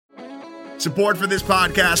Support for this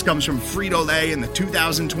podcast comes from Frito-Lay and the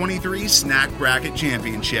 2023 Snack Bracket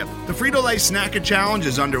Championship. The Frito-Lay Snack Challenge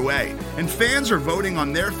is underway, and fans are voting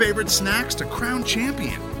on their favorite snacks to crown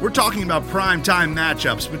champion. We're talking about prime-time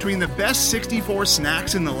matchups between the best 64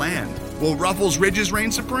 snacks in the land. Will Ruffles Ridges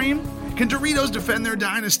reign supreme? Can Doritos defend their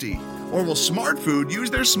dynasty? Or will Smart Food use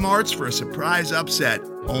their smarts for a surprise upset?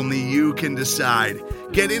 Only you can decide.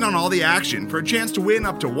 Get in on all the action for a chance to win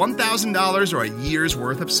up to $1,000 or a year's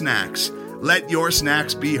worth of snacks. Let your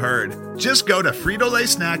snacks be heard. Just go to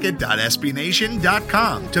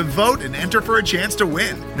fritolaysnacket.sbnation.com to vote and enter for a chance to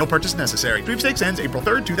win. No purchase necessary. Sweepstakes ends April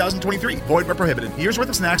 3rd, 2023. Void where prohibited. Year's worth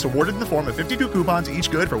of snacks awarded in the form of 52 coupons, each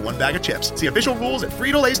good for one bag of chips. See official rules at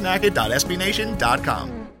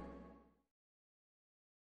fritolaysnacket.sbnation.com.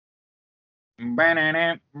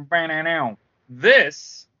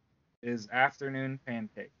 This is Afternoon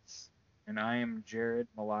Pancakes, and I am Jared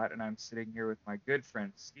Malott, and I'm sitting here with my good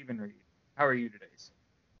friend Stephen Reed. How are you today, sir?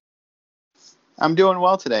 I'm doing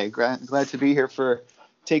well today. Glad to be here for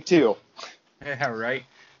take two. Yeah, right.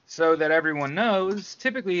 So that everyone knows,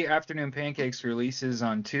 typically Afternoon Pancakes releases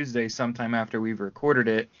on Tuesday sometime after we've recorded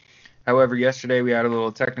it. However, yesterday we had a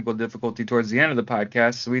little technical difficulty towards the end of the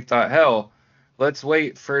podcast, so we thought, hell, let's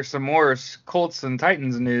wait for some more Colts and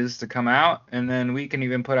Titans news to come out, and then we can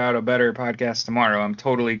even put out a better podcast tomorrow. I'm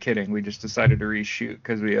totally kidding. We just decided to reshoot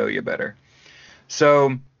because we owe you better.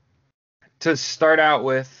 So to start out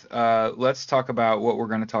with, let's talk about what we're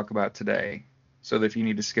going to talk about today, so that if you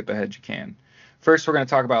need to skip ahead, you can. First, we're going to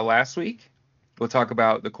talk about last week. We'll talk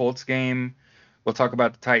about the Colts game. We'll talk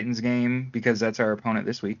about the Titans game, because that's our opponent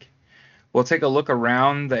this week. We'll take a look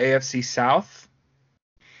around the AFC South,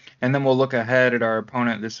 and then we'll look ahead at our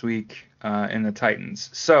opponent this week in the Titans.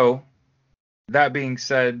 So, that being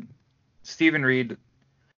said, Stephen Reed,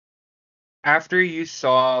 after you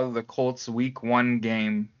saw the Colts Week 1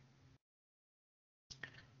 game,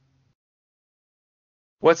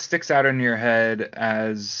 what sticks out in your head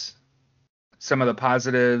as some of the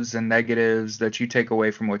positives and negatives that you take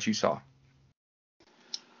away from what you saw?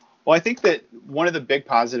 Well, I think that one of the big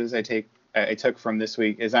positives I took from this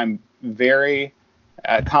week is I'm very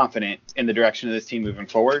confident in the direction of this team moving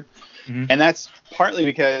forward. Mm-hmm. And that's partly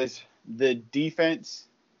because the defense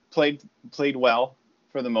played well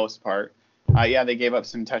for the most part. Yeah, they gave up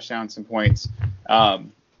some touchdowns, some points.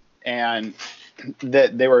 And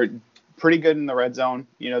that they were pretty good in the red zone.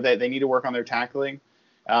 You know, they need to work on their tackling.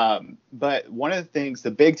 But one of the things,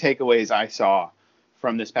 the big takeaways I saw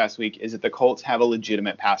from this past week is that the Colts have a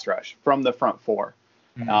legitimate pass rush from the front four.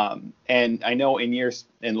 Mm-hmm. And I know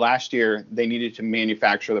in last year, they needed to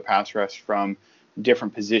manufacture the pass rush from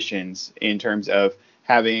different positions in terms of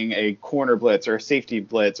having a corner blitz or a safety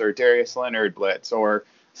blitz or Darius Leonard blitz or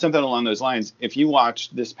something along those lines. If you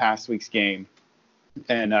watch this past week's game,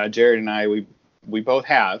 and Jared and I, we both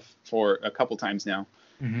have for a couple times now,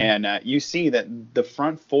 mm-hmm. and you see that the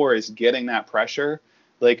front four is getting that pressure.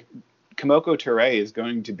 Like, Kamoko Toure is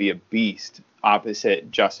going to be a beast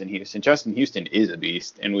opposite Justin Houston. Justin Houston is a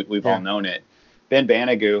beast, and we've all known it. Ben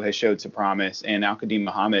Banogu has showed some promise, and Al-Qadim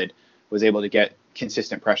Muhammad was able to get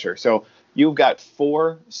consistent pressure. So you've got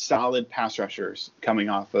four solid pass rushers coming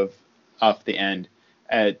off the end,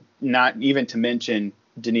 not even to mention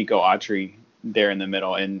Danico Autry there in the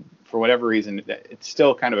middle. And for whatever reason, it's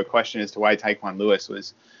still kind of a question as to why Tyquan Lewis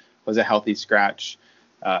was a healthy scratch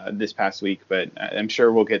this past week, but I'm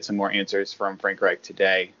sure we'll get some more answers from Frank Reich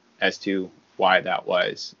today as to why that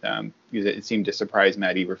was, because it seemed to surprise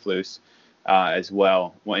Matt Eberflus as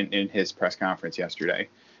well in his press conference yesterday.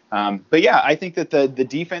 But yeah, I think that the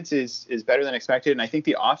defense is better than expected, and I think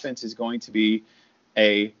the offense is going to be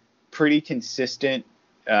a pretty consistent.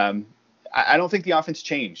 I don't think the offense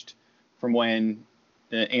changed from when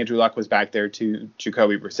Andrew Luck was back there to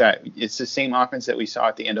Jacoby Brissett. It's the same offense that we saw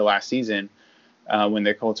at the end of last season when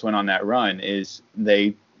the Colts went on that run. Is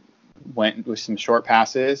they went with some short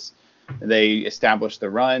passes, they established the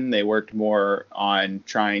run, they worked more on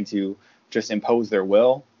trying to just impose their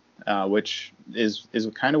will, which is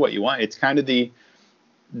kind of what you want. It's kind of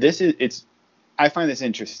I find this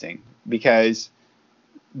interesting because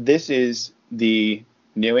this is the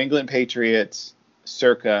New England Patriots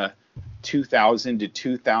circa 2000 to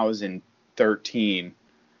 2013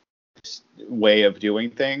 way of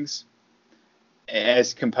doing things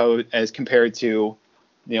as compared to,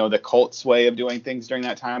 the Colts way of doing things during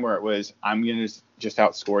that time, where it was, I'm going to just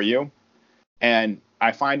outscore you. And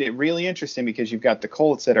I find it really interesting because you've got the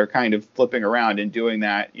Colts that are kind of flipping around and doing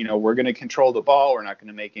that. We're going to control the ball. We're not going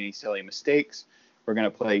to make any silly mistakes. We're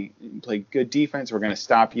going to play good defense. We're going to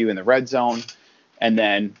stop you in the red zone. And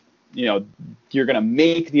then you're going to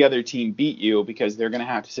make the other team beat you because they're going to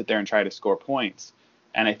have to sit there and try to score points.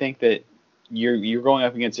 And I think that you're going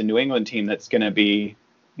up against a New England team that's going to be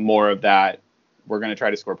more of that. We're going to try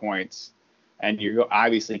to score points. And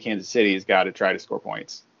obviously Kansas City has got to try to score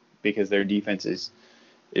points because their defense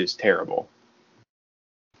is terrible.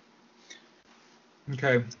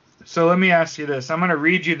 Okay. So let me ask you this. I'm going to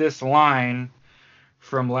read you this line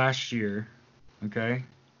from last year. Okay.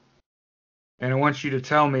 And I want you to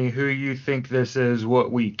tell me who you think this is,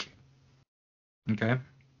 what week. Okay.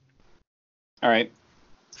 All right.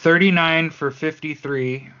 39 for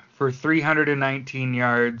 53 for 319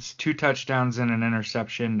 yards, 2 touchdowns and an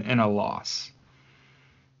interception in a loss.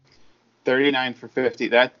 39 for 50.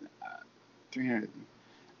 That 300.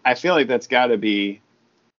 I feel like that's got to be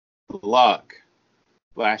luck.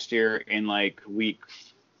 Last year in like week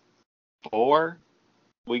 4,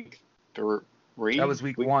 week 3. That was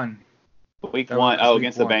week 1. Week 1. Oh,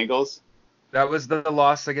 against the Bengals. That was the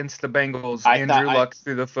loss against the Bengals. Andrew Luck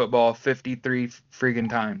threw the football 53 friggin'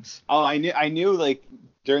 times. Oh, I knew like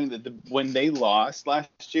during the when they lost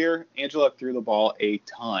last year, Andrew Luck threw the ball a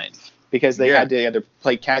ton because they had to either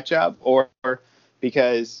play catch up or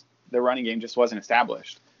because the running game just wasn't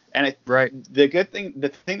established. And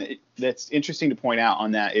the thing that's interesting to point out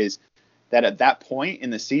on that is that at that point in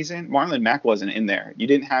the season, Marlon Mack wasn't in there. You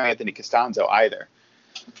didn't have Anthony Costanzo either.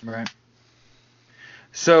 Right.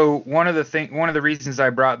 So one of the reasons I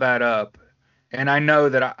brought that up, and I know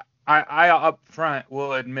that I up front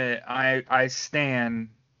will admit I stand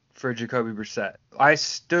for Jacoby Brissett. I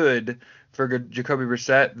stood for Jacoby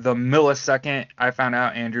Brissett the millisecond I found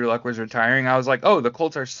out Andrew Luck was retiring. I was like, oh, the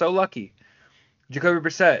Colts are so lucky. Jacoby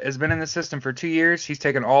Brissett has been in the system for 2 years. He's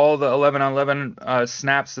taken all the 11-on-11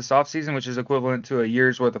 snaps this offseason, which is equivalent to a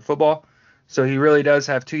year's worth of football. So he really does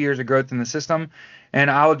have 2 years of growth in the system.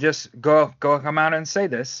 And I'll just come out and say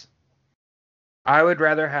this. I would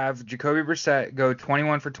rather have Jacoby Brissett go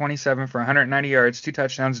 21 for 27 for 190 yards, 2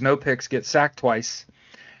 touchdowns, no picks, get sacked twice,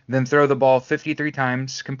 than throw the ball 53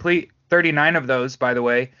 times, complete 39 of those, by the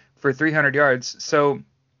way, for 300 yards. So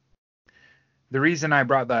the reason I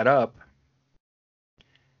brought that up,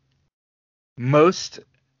 most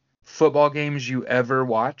football games you ever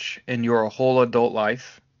watch in your whole adult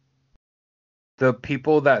life, the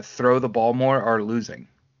people that throw the ball more are losing.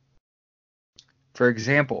 For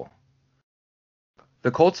example,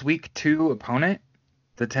 the Colts' week 2 opponent,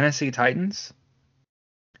 the Tennessee Titans,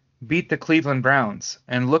 beat the Cleveland Browns.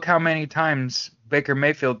 And look how many times Baker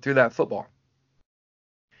Mayfield threw that football.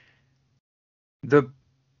 The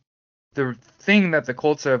thing that the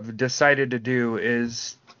Colts have decided to do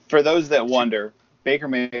is... For those that wonder, Baker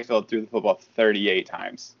Mayfield threw the football 38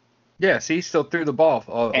 times. Yes, he still threw the ball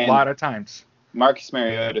a lot of times. Marcus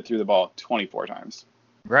Mariota threw the ball 24 times.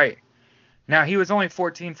 Right. Now, he was only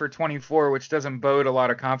 14 for 24, which doesn't bode a lot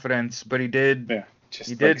of confidence, but he did. Yeah, just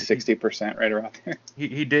like 60% right around there.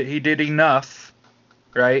 He did enough,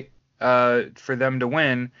 right, for them to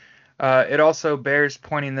win. It also bears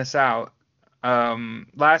pointing this out.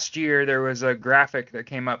 Last year, there was a graphic that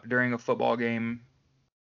came up during a football game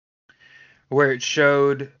where it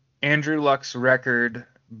showed Andrew Luck's record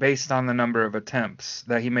based on the number of attempts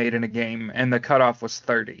that he made in a game, and the cutoff was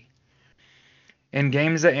 30. In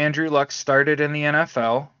games that Andrew Luck started in the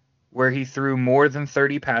NFL, where he threw more than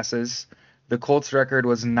 30 passes, the Colts record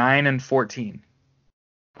was 9-14.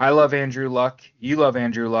 I love Andrew Luck. You love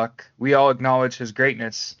Andrew Luck. We all acknowledge his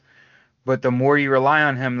greatness. But the more you rely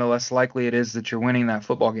on him, the less likely it is that you're winning that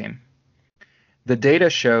football game. The data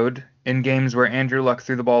showed in games where Andrew Luck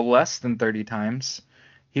threw the ball less than 30 times,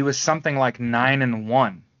 he was something like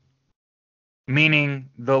 9-1. Meaning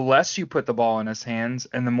the less you put the ball in his hands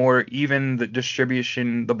and the more even the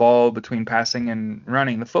distribution, the ball between passing and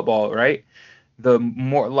running the football, right? The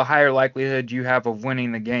higher likelihood you have of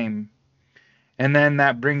winning the game. And then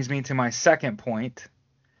that brings me to my second point,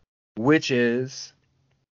 which is,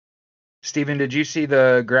 Steven, did you see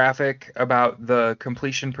the graphic about the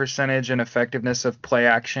completion percentage and effectiveness of play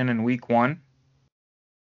action in week 1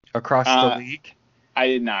 across the league? I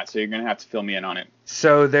did not, so you're going to have to fill me in on it.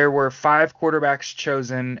 So there were 5 quarterbacks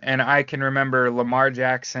chosen, and I can remember Lamar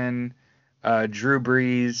Jackson, Drew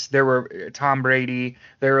Brees, there were Tom Brady.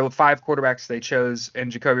 There were 5 quarterbacks they chose, and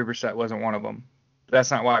Jacoby Brissett wasn't one of them.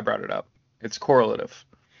 That's not why I brought it up. It's correlative.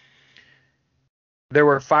 There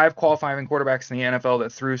were 5 qualifying quarterbacks in the NFL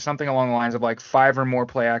that threw something along the lines of like 5 or more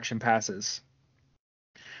play-action passes.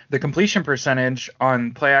 The completion percentage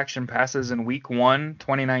on play-action passes in Week 1,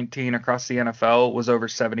 2019 across the NFL was over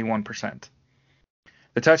 71%.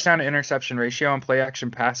 The touchdown-to-interception ratio on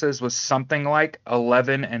play-action passes was something like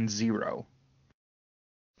 11-0.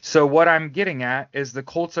 So what I'm getting at is the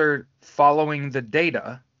Colts are following the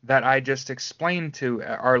data that I just explained to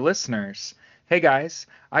our listeners. Hey guys,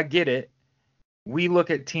 I get it. We look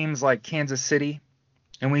at teams like Kansas City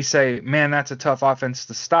and we say, man, that's a tough offense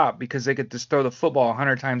to stop because they could just throw the football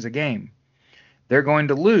 100 times a game. They're going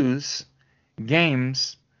to lose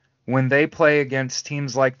games when they play against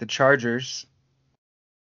teams like the Chargers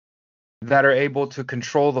that are able to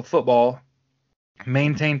control the football,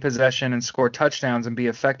 maintain possession, and score touchdowns and be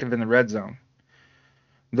effective in the red zone.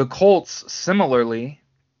 The Colts, similarly,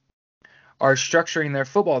 are structuring their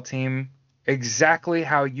football team exactly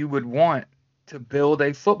how you would want to build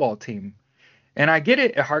a football team. And I get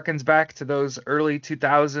it. It harkens back to those early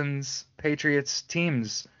 2000s Patriots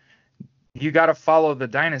teams. You got to follow the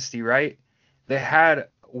dynasty, right? They had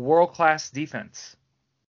world-class defense.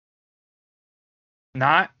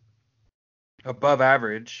 Not above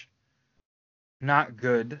average. Not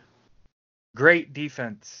good. Great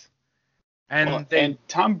defense. And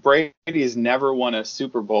Tom Brady has never won a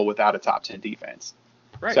Super Bowl without a top 10 defense.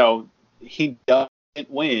 Right. So he doesn't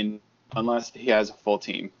win unless he has a full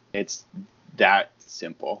team. It's that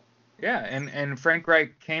simple. Yeah, and Frank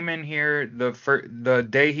Reich came in here the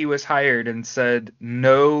day he was hired and said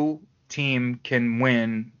no team can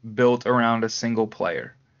win built around a single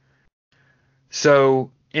player.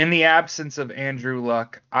 So in the absence of Andrew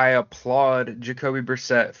Luck, I applaud Jacoby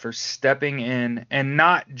Brissett for stepping in and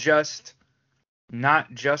not just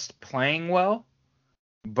playing well,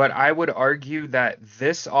 but I would argue that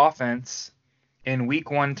this offense in Week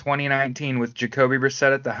 1 2019 with Jacoby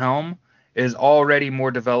Brissett at the helm is already more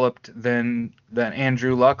developed than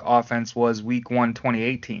Andrew Luck offense was Week 1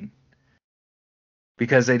 2018.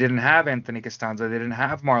 Because they didn't have Anthony Costanzo, they didn't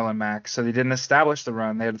have Marlon Mack, so they didn't establish the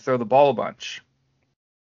run. They had to throw the ball a bunch.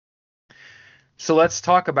 So let's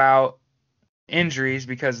talk about injuries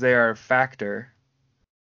because they are a factor.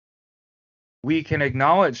 We can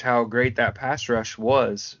acknowledge how great that pass rush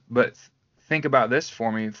was, but think about this for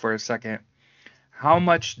me for a second. How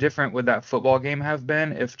much different would that football game have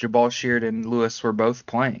been if Jabal Sheard and Lewis were both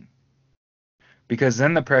playing? Because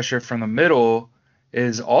then the pressure from the middle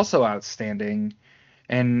is also outstanding.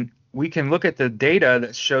 And we can look at the data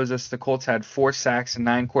that shows us the Colts had 4 sacks and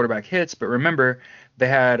 9 quarterback hits. But remember, they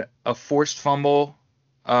had a forced fumble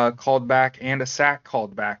called back and a sack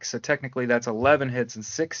called back. So technically that's 11 hits and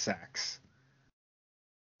 6 sacks,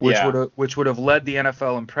 which would have led the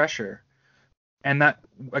NFL in pressure. And that,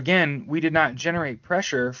 again, we did not generate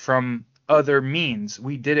pressure from other means.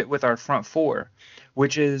 We did it with our front four,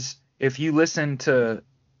 which is, if you listen to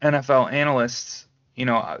NFL analysts, you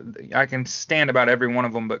know, I can stand about every one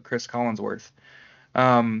of them but Chris Collinsworth.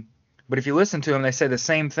 But if you listen to them, they say the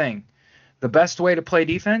same thing. The best way to play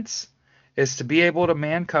defense is to be able to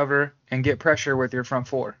man cover and get pressure with your front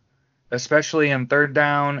four, especially in third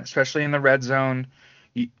down, especially in the red zone.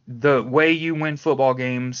 The way you win football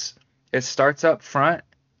games, it starts up front,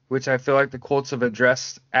 which I feel like the Colts have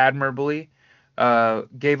addressed admirably.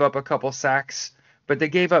 Gave up a couple sacks, but they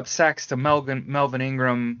gave up sacks to Melvin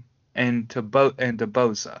Ingram and to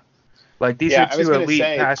Bosa. Like, these are two elite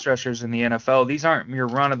pass rushers in the NFL. These aren't your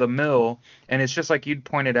run-of-the-mill, and it's just like you'd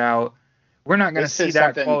pointed out, we're not going to see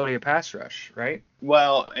that quality of pass rush, right?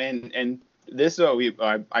 Well, and this is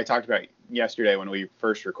what I talked about yesterday when we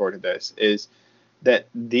first recorded this, is that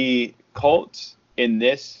the Colts in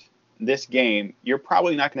this game, you're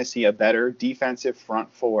probably not going to see a better defensive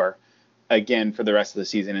front four again for the rest of the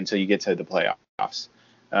season until you get to the playoffs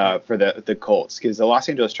for the Colts. Because the Los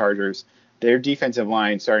Angeles Chargers, their defensive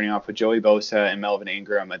line, starting off with Joey Bosa and Melvin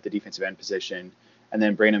Ingram at the defensive end position, and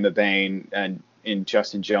then Brandon McBain and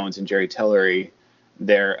Justin Jones and Jerry Tillery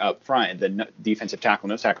there up front at the defensive tackle,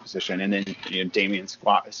 nose tackle position, and then Damian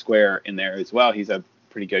Square in there as well. He's a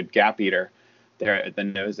pretty good gap eater there at the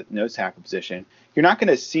nose tackle position. You're not going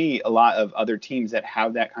to see a lot of other teams that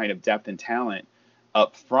have that kind of depth and talent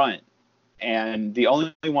up front. And the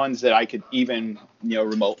only ones that I could even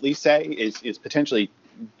remotely say is potentially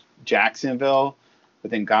Jacksonville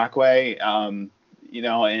with Ngakoue,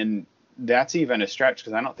 and that's even a stretch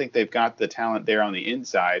because I don't think they've got the talent there on the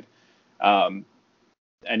inside. I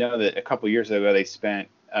know that a couple years ago they spent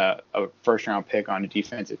a first-round pick on a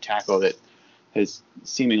defensive tackle that has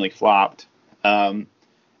seemingly flopped. And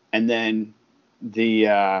then the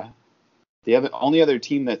only other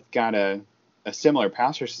team that's got a similar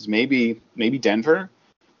pass rush is maybe Denver,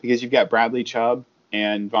 because you've got Bradley Chubb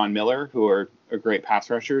and Von Miller, who are great pass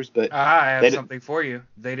rushers. But I have something for you.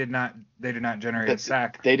 They did not generate a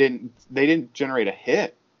sack. They didn't generate a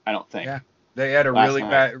hit, I don't think. Yeah. They had a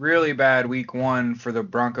really bad week one for the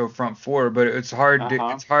Bronco front four, but it's hard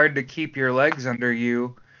to keep your legs under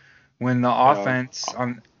you when the offense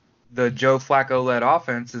the Joe Flacco-led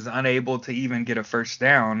offense is unable to even get a first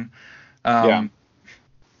down. Yeah.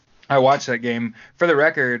 I watched that game. For the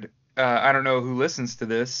record, I don't know who listens to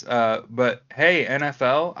this, but hey,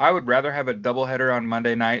 NFL, I would rather have a doubleheader on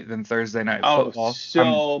Monday night than Thursday night football. Oh,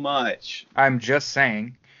 so much. I'm just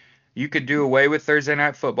saying. You could do away with Thursday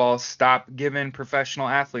night football, stop giving professional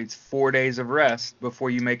athletes 4 days of rest before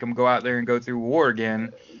you make them go out there and go through war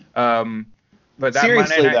again. But that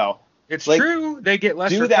seriously, Monday night, though, it's true. They get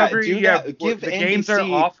less do recovery. that. Give the NBC, games are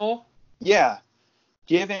awful. Yeah.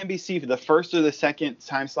 Give NBC the first or the second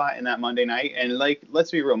time slot in that Monday night. And, like, let's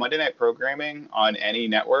be real, Monday night programming on any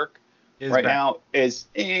network right now is,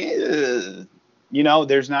 there's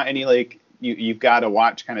not any, like, you've got to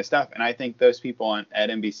watch kind of stuff. And I think those people at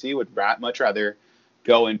NBC would much rather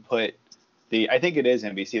go and put I think it is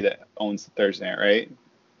NBC that owns Thursday night, right?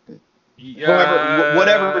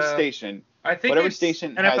 Whatever station. I think whatever it's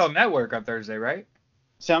station NFL Network on Thursday, right?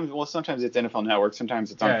 Sometimes it's NFL Network,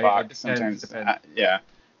 sometimes it's on Fox, sometimes yeah.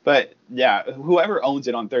 But yeah, whoever owns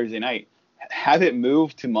it on Thursday night, have it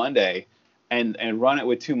moved to Monday and run it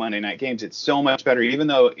with 2 Monday night games. It's so much better, even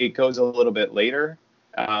though it goes a little bit later.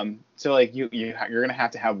 So like you're gonna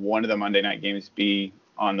have to have one of the Monday night games be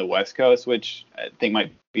on the West Coast, which I think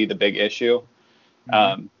might be the big issue,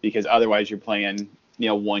 because otherwise you're playing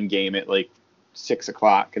one game at like 6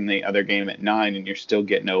 o'clock and the other game at 9, and you're still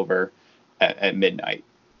getting over at midnight.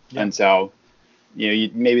 Yeah. And so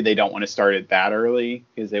maybe they don't want to start it that early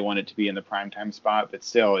because they want it to be in the primetime spot, but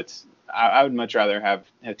still I would much rather have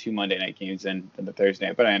 2 Monday night games than the Thursday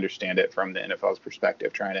night, but I understand it from the NFL's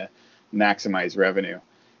perspective, trying to maximize revenue.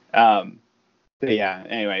 But yeah,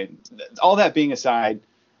 anyway, all that being aside,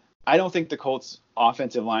 I don't think the Colts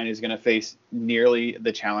offensive line is going to face nearly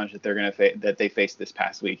the challenge that that they faced this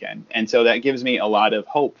past weekend. And so that gives me a lot of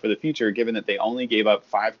hope for the future, given that they only gave up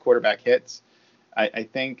 5 quarterback hits, I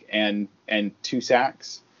think, and 2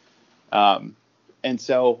 sacks. And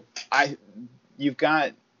so you've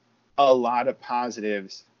got a lot of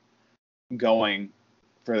positives going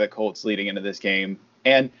for the Colts leading into this game.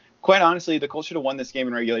 And quite honestly, the Colts should have won this game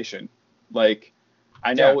in regulation. Like,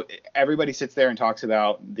 I know everybody sits there and talks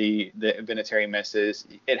about the Vinatieri misses.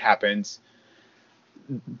 It happens.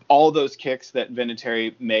 All those kicks that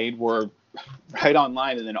Vinatieri made were right on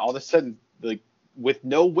line, and then all of a sudden, like, with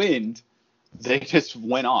no wind, they just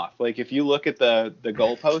went off. Like, if you look at the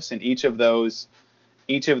goalposts in each of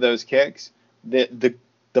those kicks, the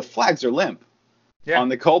flags are limp on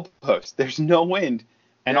the goalpost. There's no wind,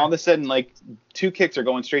 and all of a sudden, like, 2 kicks are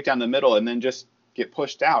going straight down the middle and then just get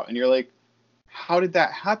pushed out, and you're like, how did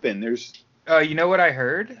that happen? You know what I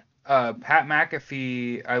heard? Pat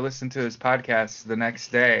McAfee, I listened to his podcast the next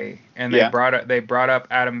day, and they brought up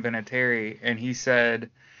Adam Vinatieri, and he said,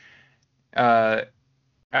 Adam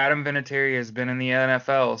Vinatieri has been in the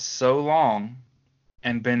NFL so long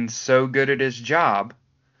and been so good at his job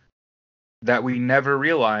that we never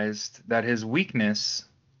realized that his weakness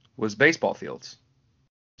was baseball fields.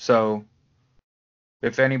 So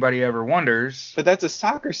if anybody ever wonders... But that's a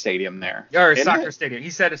soccer stadium there. Or a soccer stadium. He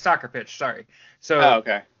said a soccer pitch, sorry. So,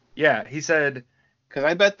 okay. Yeah, he said... Because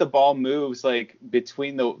I bet the ball moves, like,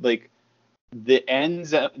 between the end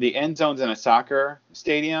zones in a soccer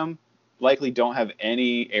stadium likely don't have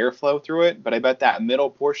any airflow through it, but I bet that middle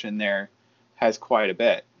portion there has quite a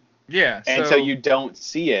bit. Yeah. And so you don't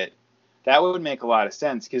see it. That would make a lot of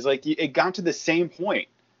sense, because, like, it got to the same point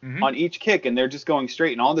on each kick, and they're just going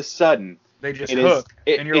straight, and all of a sudden... They just hook,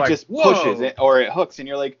 and you're it like, just whoa. pushes it, or it hooks, and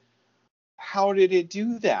you're like, how did it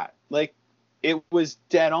do that? Like, it was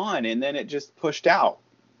dead on, and then it just pushed out.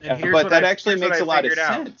 But that actually makes a lot of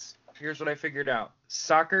sense. Here's what I figured out.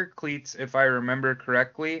 Soccer cleats, if I remember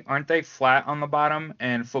correctly, aren't they flat on the bottom,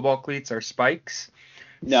 and football cleats are spikes?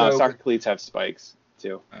 No, soccer cleats have spikes,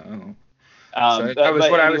 too. Oh. So that was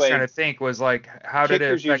what I was trying to think, was like, how did it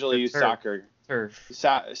affect usually use soccer turf?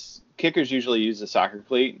 Kickers usually use the soccer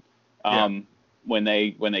cleat. When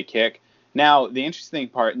they kick. Now, the interesting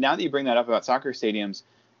part, now that you bring that up about soccer stadiums,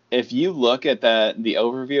 if you look at the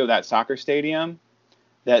overview of that soccer stadium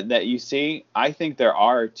that you see, I think there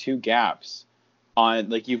are 2 gaps on,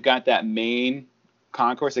 like, you've got that main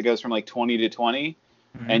concourse that goes from like 20 to 20,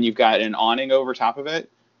 and you've got an awning over top of it.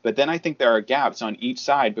 But then I think there are gaps on each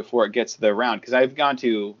side before it gets to the round, because I've gone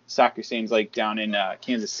to soccer stadiums like down in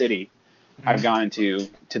Kansas City. I've gone to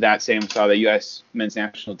that stadium, saw the U.S. men's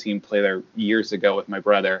national team play there years ago with my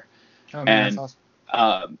brother. Oh, man, that's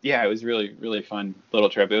awesome. It was really, really fun little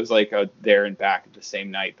trip. It was like there and back the same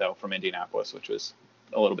night, though, from Indianapolis, which was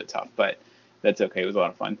a little bit tough, but that's okay. It was a lot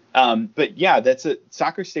of fun. But yeah,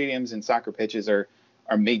 soccer stadiums and soccer pitches are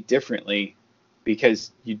made differently, because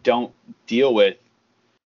you don't deal with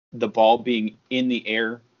the ball being in the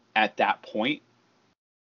air at that point.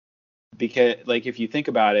 Because, like, if you think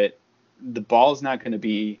about it, the ball's not going to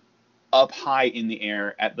be up high in the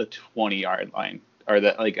air at the 20-yard line or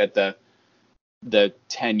at the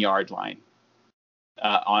 10-yard line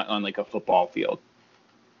on like a football field.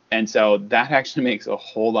 And so that actually makes a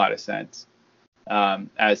whole lot of sense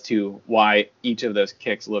as to why each of those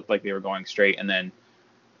kicks looked like they were going straight and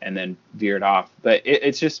then veered off. But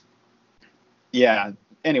it's just, yeah.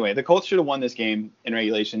 Anyway, the Colts should have won this game in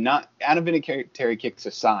regulation, not out-of-inventory kicks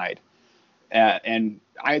aside. And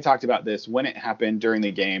I had talked about this when it happened during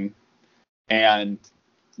the game and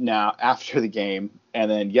now after the game.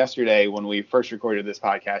 And then yesterday when we first recorded this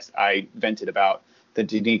podcast, I vented about the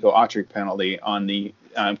Danico Autry penalty on the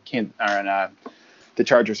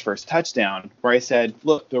Chargers' first touchdown, where I said,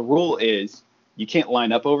 look, the rule is you can't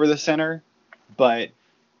line up over the center, but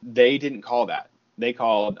they didn't call that. They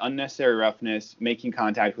called unnecessary roughness, making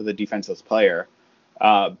contact with a defenseless player.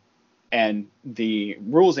 And the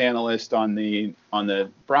rules analyst on the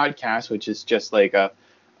broadcast, which is just like a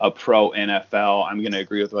pro NFL, I'm going to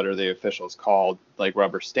agree with whatever the officials called, like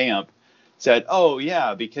rubber stamp, said, oh,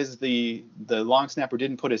 yeah, because the long snapper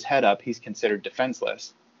didn't put his head up, he's considered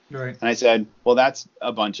defenseless. Right. And I said, well, that's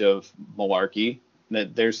a bunch of malarkey.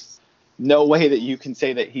 That there's no way that you can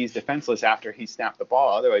say that he's defenseless after he snapped the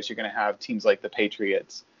ball. Otherwise, you're going to have teams like the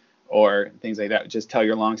Patriots or things like that. Just tell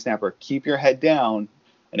your long snapper, keep your head down.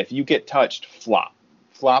 And if you get touched, flop.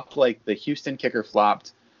 Flop like the Houston kicker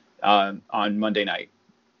flopped on Monday night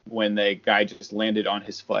when the guy just landed on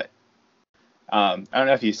his foot. I don't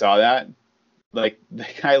know if you saw that. Like, the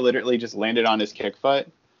guy literally just landed on his kick foot,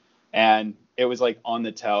 and it was, like, on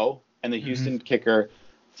the toe. And the Houston kicker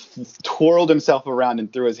twirled himself around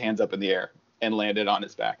and threw his hands up in the air and landed on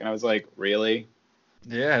his back. And I was like, really?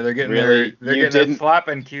 Yeah, they're getting really? they're getting their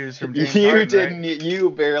flopping cues from James Harden, right? You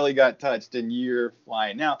barely got touched and you're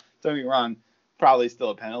flying. Now, don't get me wrong, probably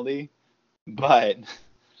still a penalty, but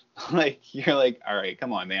like you're like, all right,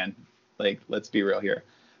 come on, man. Like, let's be real here.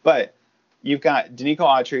 But you've got Danico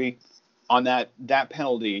Autry on that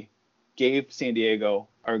penalty gave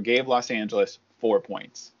Los Angeles 4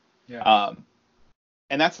 points. Yeah.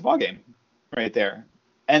 And that's the ball game right there.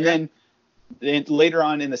 And then later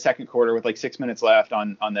on in the second quarter, with like 6 minutes left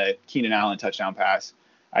on the Keenan Allen touchdown pass,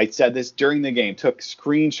 I said this during the game, took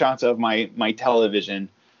screenshots of my television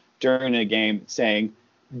during the game saying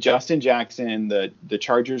Justin Jackson, the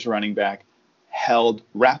Chargers running back,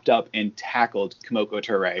 wrapped up and tackled Kemoko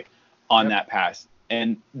Turay on that pass.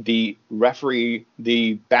 And the referee,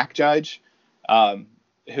 the back judge,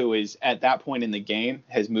 who is at that point in the game,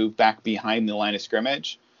 has moved back behind the line of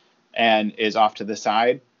scrimmage and is off to the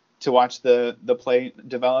side to watch the play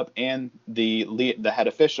develop, and the head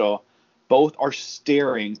official, both are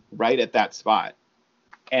staring right at that spot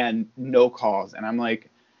and no calls. And I'm like,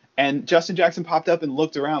 and Justin Jackson popped up and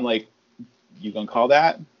looked around like, you gonna call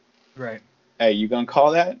that? Right. Hey, you gonna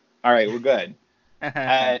call that? All right, we're good.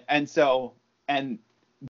 And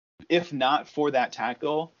if not for that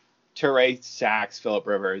tackle, Turay sacks Phillip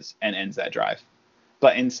Rivers and ends that drive.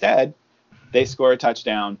 But instead, they score a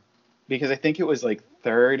touchdown because I think it was like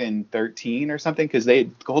 3rd and 13 or something, because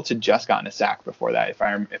Colts had just gotten a sack before that, if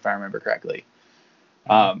I remember correctly.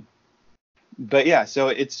 But yeah, so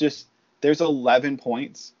it's just, there's 11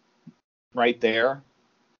 points right there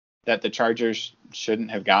that the Chargers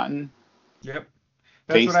shouldn't have gotten. Yep.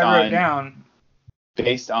 That's what I wrote down.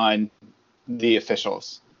 Based on the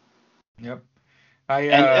officials. Yep.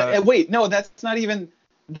 And wait, no, that's not even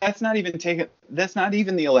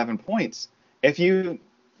the 11 points. If you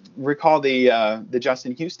recall the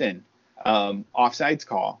Justin Houston offsides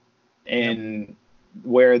call, and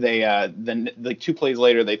where they like 2 plays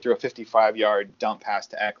later they threw a 55-yard dump pass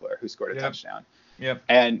to Eckler, who scored a touchdown. Yep.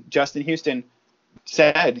 And Justin Houston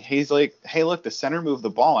said, he's like, hey, look, the center moved the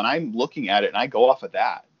ball, and I'm looking at it, and I go off of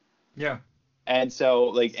that. Yeah. And so,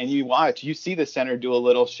 like, and you see the center do a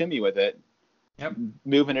little shimmy with it. Yep.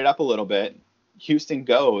 Moving it up a little bit. Houston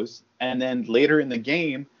goes, and then later in the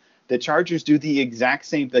game, the Chargers do the exact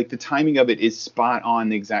same, like the timing of it is spot on,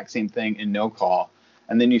 the exact same thing, and no call.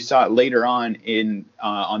 And then you saw it later on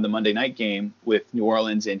on the Monday night game with New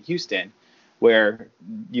Orleans and Houston, where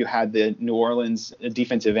you had the New Orleans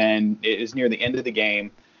defensive end. It was near the end of the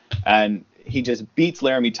game, and he just beats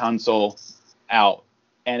Laramie Tunsil out.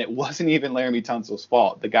 And it wasn't even Laramie Tunsil's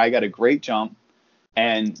fault. The guy got a great jump,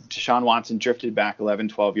 and Deshaun Watson drifted back 11,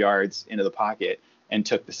 12 yards into the pocket and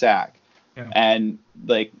took the sack. Yeah. And,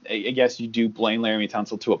 like, I guess you do blame Laramie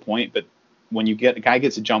Tunsil to a point, but when a guy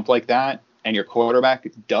gets a jump like that and your quarterback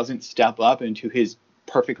doesn't step up into his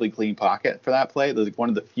perfectly clean pocket for that play, like one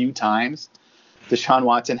of the few times Deshaun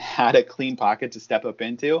Watson had a clean pocket to step up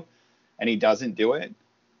into, and he doesn't do it.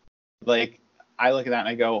 Like, I look at that and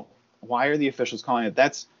I go, why are the officials calling it?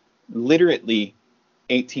 That's literally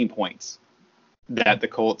 18 points that the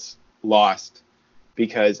Colts lost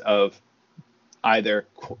because of either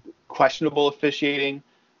questionable officiating,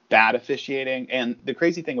 bad officiating. And the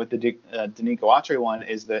crazy thing with the Danico Autry one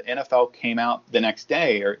is the NFL came out the next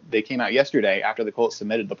day, or they came out yesterday after the Colts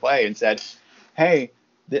submitted the play and said, hey,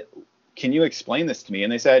 can you explain this to me?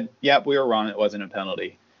 And they said, yep, we were wrong. It wasn't a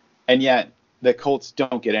penalty. And yet the Colts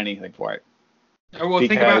don't get anything for it. Oh, well,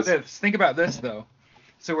 think about this. Think about this, though.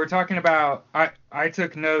 So we're talking about, I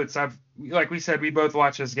took notes. Like we said, we both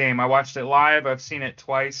watched this game. I watched it live. I've seen it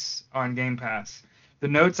twice on Game Pass. The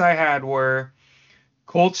notes I had were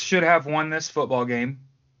Colts should have won this football game,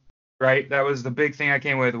 right? That was the big thing I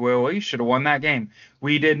came with. Well, we should have won that game.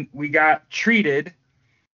 We didn't. We got treated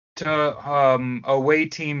to away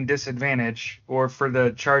team disadvantage, or for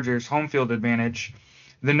the Chargers home field advantage.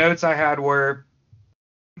 The notes I had were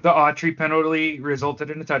the Autry penalty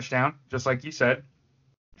resulted in a touchdown, just like you said.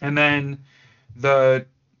 And then the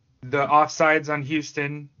offsides on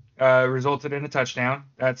Houston resulted in a touchdown.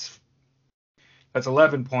 That's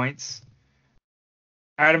 11 points.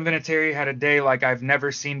 Adam Vinatieri had a day like I've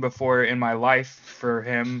never seen before in my life for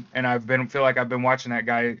him, and feel like I've been watching that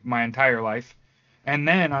guy my entire life. And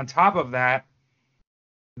then on top of that,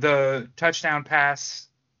 the touchdown pass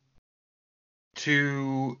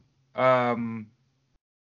to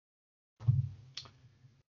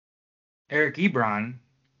Eric Ebron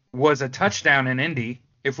was a touchdown in Indy.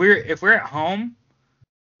 If we're at home,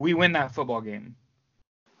 we win that football game.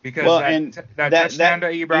 Because that touchdown to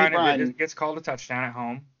Ebron gets called a touchdown at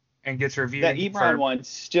home and gets reviewed. That Ebron one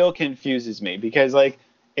still confuses me because, like,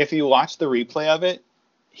 if you watch the replay of it,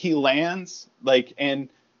 he lands, like, and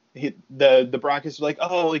the broadcast were like,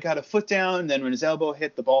 oh, he got a foot down, and then when his elbow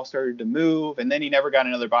hit, the ball started to move, and then he never got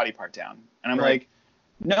another body part down. And I'm like,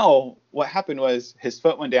 no, what happened was his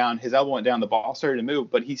foot went down, his elbow went down, the ball started to move,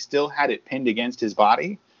 but he still had it pinned against his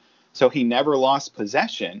body, so he never lost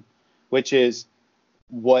possession, which is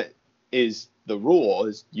what is the rule,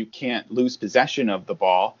 is you can't lose possession of the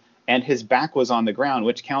ball, and his back was on the ground,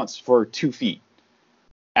 which counts for 2 feet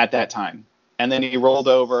at that time. And then he rolled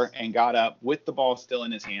over and got up with the ball still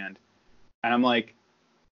in his hand. And I'm like,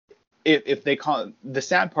 if they call, the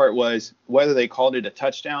sad part was whether they called it a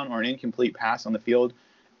touchdown or an incomplete pass on the field,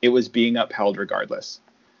 it was being upheld regardless.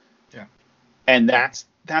 Yeah. And that's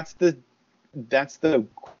the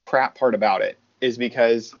crap part about it, is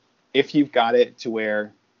because if you've got it to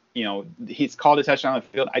where, you know, he's called a touchdown on the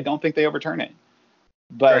field, I don't think they overturn it.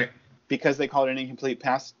 But because they called it an incomplete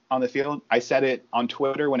pass on the field, I said it on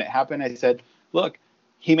Twitter when it happened. I said, look,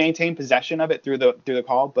 he maintained possession of it through the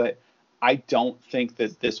call, but I don't think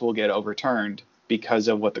that this will get overturned because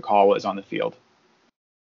of what the call was on the field.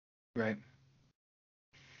 Right.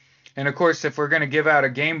 And of course, if we're going to give out a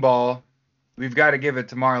game ball, we've got to give it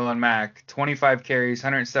to Marlon Mack. 25 carries,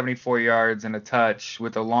 174 yards, and a touch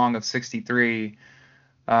with a long of 63.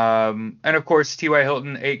 And of course, T.Y.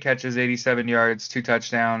 Hilton, 8 catches, 87 yards, 2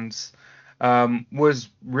 touchdowns. Was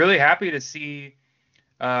really happy to see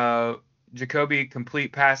Jacoby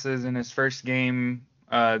complete passes in his first game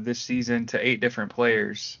this season to 8 different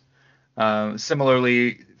players.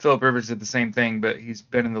 Similarly, Phillip Rivers did the same thing, but he's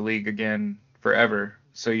been in the league again forever.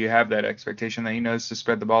 So you have that expectation that he knows to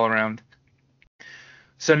spread the ball around.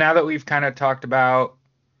 So now that we've kind of talked about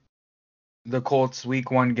the Colts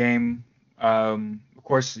Week 1 game, of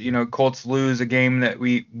course, you know, Colts lose a game that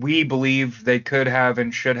we believe they could have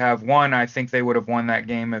and should have won. I think they would have won that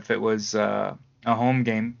game if it was a home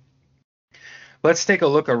game. Let's take a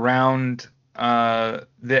look around the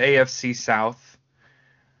AFC South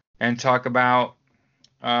and talk about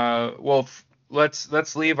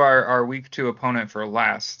let's leave our Week 2 opponent for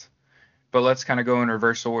last, but let's kind of go in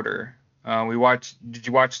reverse order. Did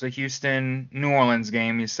you watch the Houston New Orleans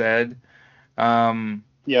game? You said.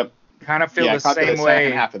 Yep. Kind of feel the same way.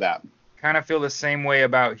 Second half of that. Kind of feel the same way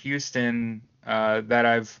about Houston that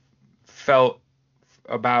I've felt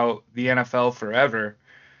about the NFL forever.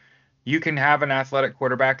 You can have an athletic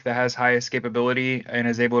quarterback that has high escapability and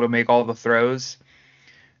is able to make all the throws,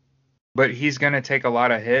 but he's going to take a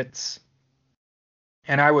lot of hits.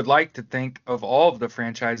 And I would like to think of all of the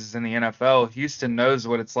franchises in the NFL, Houston knows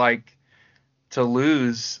what it's like to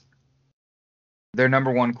lose their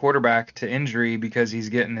number 1 quarterback to injury because he's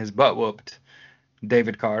getting his butt whooped,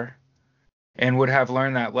 David Carr, and would have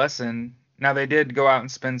learned that lesson. Now, they did go out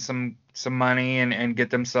and spend some money and get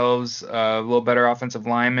themselves a little better offensive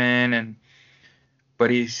lineman, but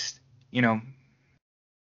he's, you know,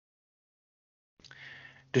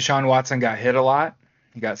 Deshaun Watson got hit a lot.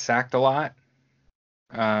 He got sacked a lot.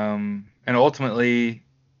 And ultimately,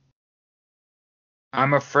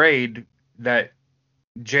 I'm afraid that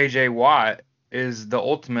J.J. Watt is the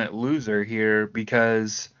ultimate loser here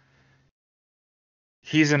because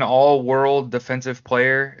he's an all-world defensive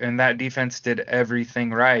player, and that defense did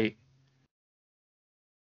everything right.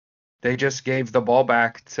 They just gave the ball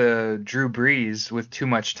back to Drew Brees with too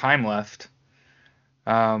much time left.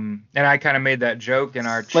 And I kind of made that joke in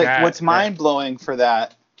our chat. Like, what's mind-blowing for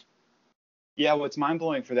that? Yeah, what's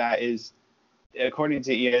mind-blowing for that is, according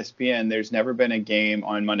to ESPN, there's never been a game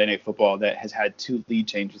on Monday Night Football that has had 2 lead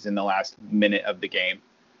changes in the last minute of the game.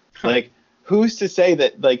 Like, who's to say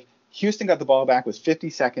that, like, Houston got the ball back with 50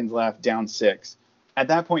 seconds left, down 6. At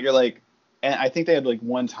that point, you're like, and I think they had like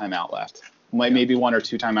 1 timeout left, maybe 1 or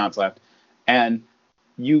 2 timeouts left. And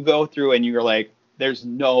you go through and you're like, there's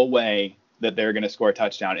no way that they're going to score a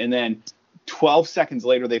touchdown. And then 12 seconds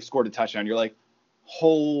later, they've scored a touchdown. You're like,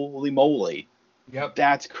 holy moly. Yep.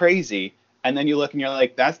 That's crazy. And then you look and you're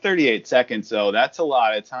like, that's 38 seconds. So that's a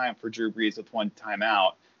lot of time for Drew Brees with 1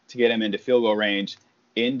 timeout to get him into field goal range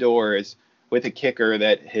indoors with a kicker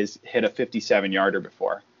that has hit a 57-yarder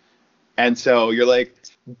before. And so you're like,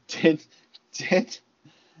 did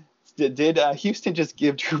Houston just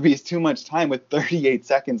give Drew Brees too much time with 38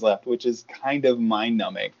 seconds left, which is kind of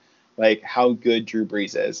mind-numbing, like how good Drew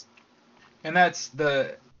Brees is. And that's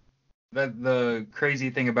the crazy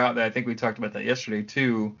thing about that. I think we talked about that yesterday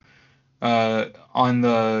too. We had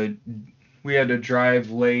to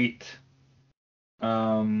drive late.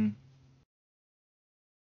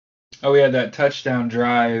 We had that touchdown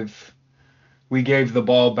drive. We gave the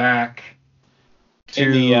ball back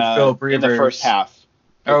to Philip Rivers in the first half.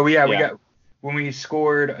 Oh yeah, we got when we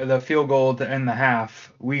scored the field goal to end the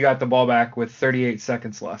half. We got the ball back with 38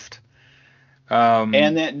 seconds left. And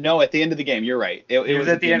then at the end of the game, you're right. It was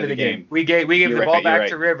at the end of the game. We gave the ball back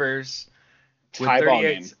to Rivers.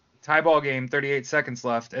 Tie ball game, 38 seconds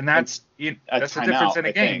left, and that's the difference in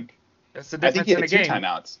a game. That's the difference in a game. I think he had 2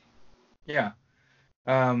 timeouts. Yeah.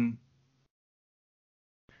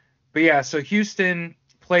 But yeah, so Houston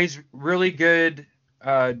plays really good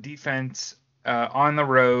defense on the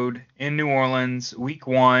road in New Orleans. Week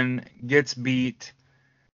 1 gets beat.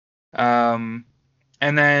 And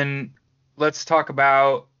then let's talk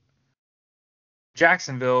about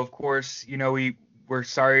Jacksonville. Of course, we're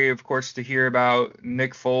sorry, of course, to hear about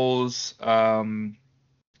Nick Foles.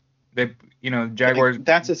 Jaguars.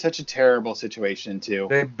 That's such a terrible situation too.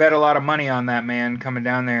 They bet a lot of money on that man coming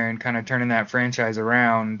down there and kind of turning that franchise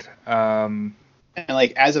around. And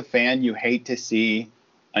like as a fan, you hate to see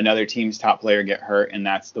another team's top player get hurt, and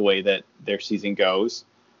that's the way that their season goes.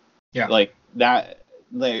 Yeah. Like that.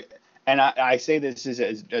 And I say this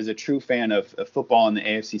as a true fan of football in the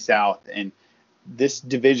AFC South, and this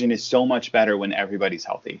division is so much better when everybody's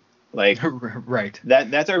healthy. Like, right.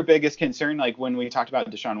 That's our biggest concern. Like when we talked about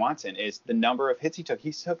Deshaun Watson, is the number of hits he took.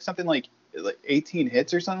 He took something like 18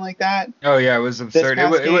 hits or something like that. Oh yeah, it was absurd.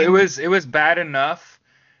 It was bad enough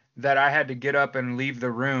that I had to get up and leave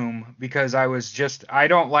the room because I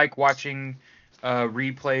don't like watching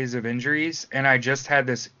replays of injuries, and I just had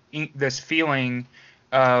this feeling.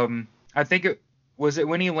 I think it was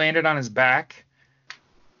when he landed on his back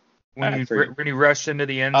when he rushed into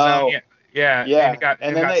the end zone. Yeah.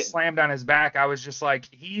 And he got slammed on his back. I was just like,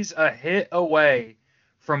 he's a hit away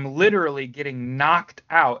from literally getting knocked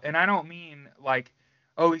out. And I don't mean like,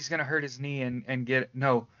 oh, he's gonna hurt his knee and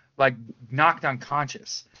like knocked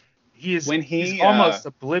unconscious. He's almost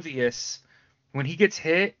oblivious. When he gets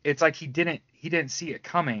hit, it's like he didn't see it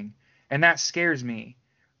coming, and that scares me.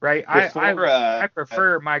 Right? I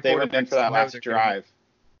prefer my quarterback. They went in for that last drive.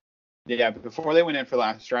 Yeah, but before they went in for the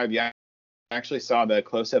last drive, I actually saw the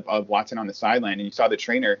close-up of Watson on the sideline, and you saw the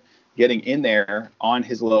trainer getting in there on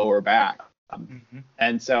his lower back. Mm-hmm.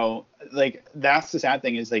 And so, like, that's the sad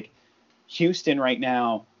thing is, like, Houston right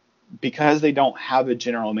now, because they don't have a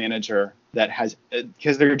general manager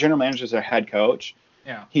because their general manager is their head coach.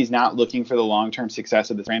 Yeah. He's not looking for the long-term success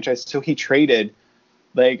of the franchise. So he traded,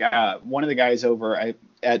 like, one of the guys over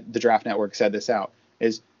at the Draft Network said this out,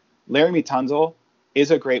 is Laramie Tunsil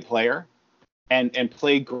is a great player and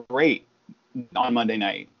played great on Monday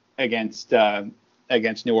night against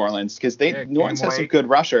New Orleans, because New Orleans has some good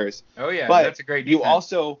rushers. Oh yeah, but that's a great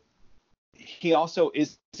defense. He also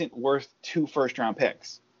isn't worth 2 first-round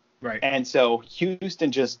picks. Right. And so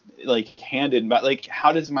Houston just but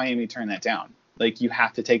how does Miami turn that down? Like, you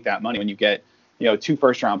have to take that money when you get 2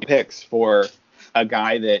 first-round picks for a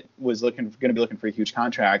guy that was going to be looking for a huge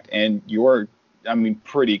contract, and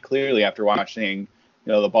pretty clearly after watching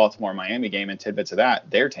the Baltimore Miami game and tidbits of that,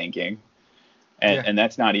 they're tanking. and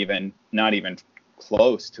that's not even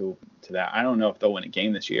close to that. I don't know if they'll win a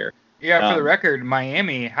game this year. Yeah, for the record,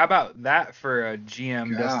 Miami, how about that for a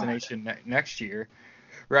GM God. destination next year,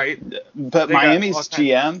 right? But They Miami's got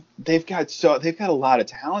GM, they've got a lot of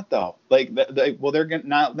talent though. Like, they're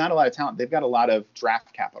not a lot of talent. They've got a lot of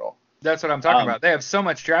draft capital. That's what I'm talking about. They have so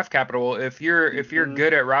much draft capital. If you're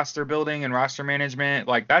good at roster building and roster management,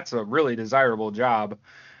 like that's a really desirable job.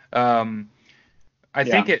 I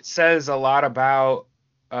think it says a lot about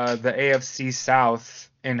the AFC South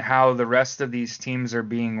and how the rest of these teams are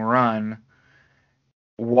being run,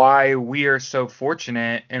 why we are so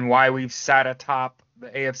fortunate and why we've sat atop the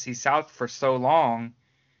AFC South for so long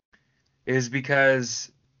is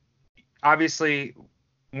because obviously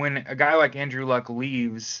when a guy like Andrew Luck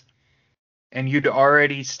leaves and you'd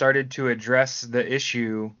already started to address the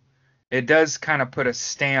issue, it does kind of put a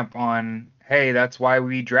stamp on, hey, that's why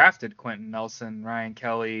we drafted Quentin Nelson, Ryan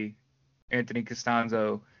Kelly, Anthony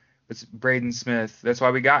Costanzo, it's Braden Smith. That's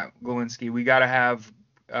why we got Glowinski. We got to have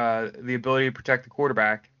the ability to protect the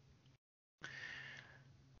quarterback.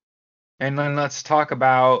 And then let's talk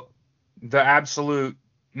about the absolute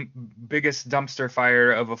biggest dumpster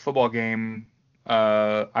fire of a football game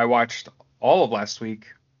I watched all of last week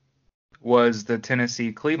was the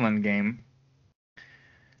Tennessee-Cleveland game.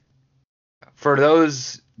 For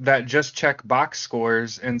those that just check box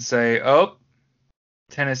scores and say, oh,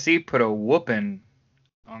 Tennessee put a whooping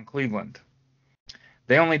on Cleveland.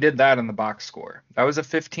 They only did that in the box score. That was a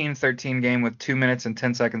 15-13 game with 2 minutes and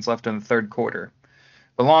 10 seconds left in the third quarter.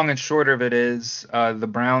 The long and short of it is the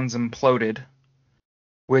Browns imploded,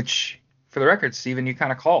 which, for the record, Steven, you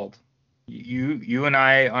kind of called. You and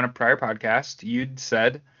I, on a prior podcast, you'd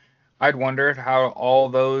said, I'd wondered how all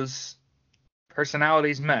those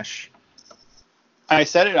personalities mesh. I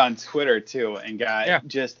said it on Twitter, too, and got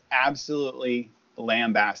just absolutely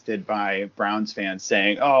lambasted by Browns fans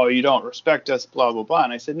saying, oh, you don't respect us, blah, blah, blah.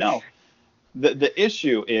 And I said, no. The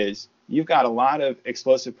issue is you've got a lot of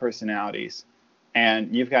explosive personalities,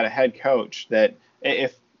 and you've got a head coach that,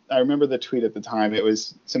 if I remember the tweet at the time, it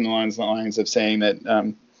was some along the lines of saying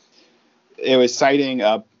that it was citing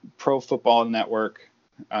a Pro Football Network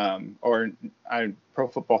or Pro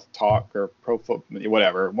Football Talk or Pro Football,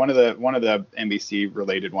 whatever, one of the NBC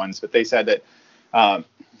related ones. But they said that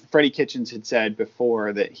Freddie Kitchens had said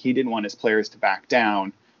before that he didn't want his players to back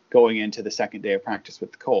down going into the second day of practice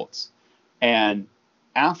with the Colts. And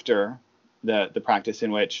after the practice,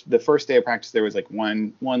 in which the first day of practice there was like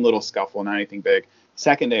one little scuffle, not anything big.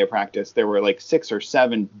 Second day of practice there were like 6 or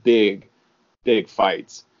 7 big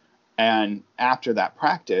fights. And after that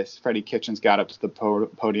practice, Freddie Kitchens got up to the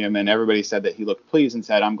podium, and everybody said that he looked pleased and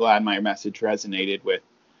said, I'm glad my message resonated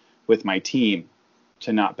with my team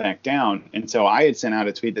to not back down. And so I had sent out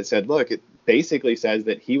a tweet that said, look, it basically says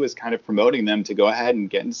that he was kind of promoting them to go ahead and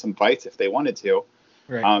get into some fights if they wanted to.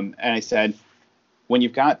 Right. And I said, when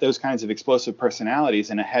you've got those kinds of explosive personalities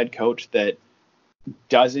and a head coach that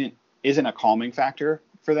isn't a calming factor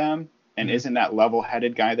for them and isn't that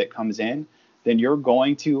level-headed guy that comes in, then you're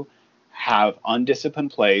going to have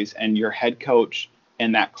undisciplined plays, and your head coach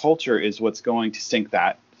and that culture is what's going to sink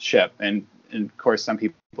that ship. And of course, some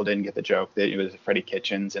people didn't get the joke that it was Freddie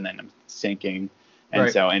Kitchens and then sinking.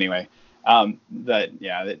 And so anyway,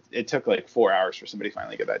 it took like 4 hours for somebody to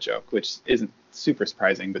finally get that joke, which isn't super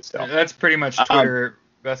surprising, but still. That's pretty much Twitter.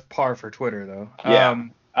 That's par for Twitter, though.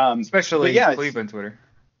 Especially Cleveland Twitter.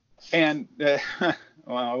 And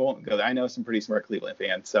well, I won't go there. I know some pretty smart Cleveland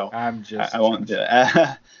fans, so I won't do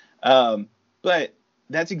that. But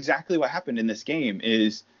that's exactly what happened in this game.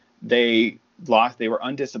 Is they lost. They were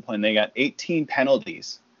undisciplined. They got 18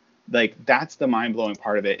 penalties. Like, that's the mind-blowing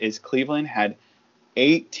part of it, is Cleveland had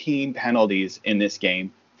 18 penalties in this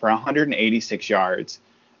game for 186 yards.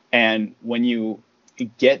 And when you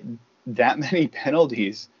get that many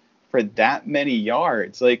penalties for that many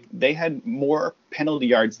yards, like, they had more penalty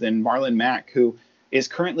yards than Marlon Mack, who is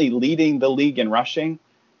currently leading the league in rushing,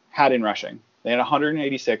 had in rushing. They had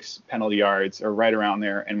 186 penalty yards, or right around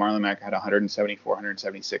there, and Marlon Mack had 174,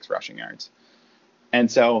 176 rushing yards. And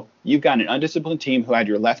so you've got an undisciplined team who had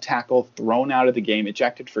your left tackle thrown out of the game,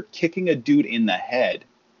 ejected for kicking a dude in the head.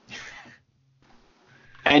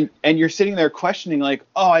 And you're sitting there questioning, like,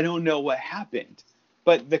 oh, I don't know what happened.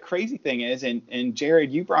 But the crazy thing is, and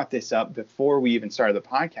Jared, you brought this up before we even started the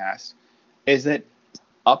podcast, is that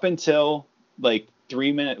up until like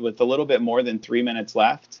 3 minutes, with a little bit more than 3 minutes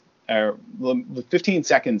left, or 15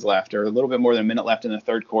 seconds left, or a little bit more than a minute left in the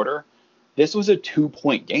third quarter, this was a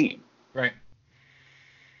 2-point game.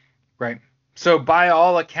 Right. So by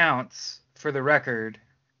all accounts, for the record,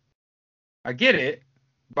 I get it.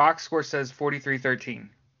 Box score says 43-13.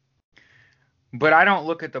 But I don't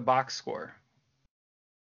look at the box score.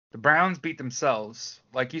 The Browns beat themselves.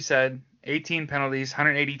 Like you said, 18 penalties,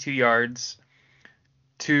 182 yards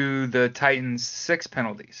to the Titans' 6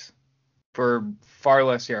 penalties for far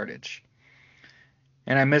less yardage.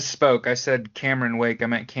 And I misspoke. I said Cameron Wake. I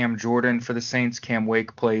meant Cam Jordan for the Saints. Cam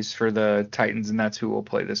Wake plays for the Titans, and that's who will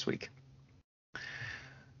play this week.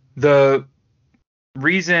 The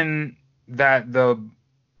reason that the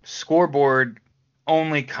scoreboard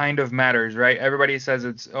only kind of matters, right? Everybody says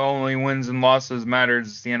it's only wins and losses matters.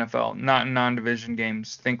 It's the NFL, not in non-division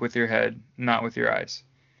games. Think with your head, not with your eyes.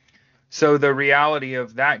 So the reality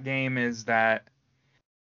of that game is that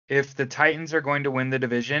if the Titans are going to win the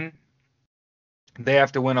division, they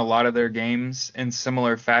have to win a lot of their games in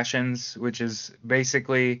similar fashions, which is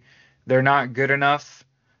basically they're not good enough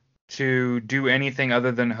to do anything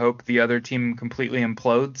other than hope the other team completely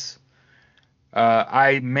implodes.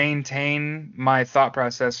 I maintain my thought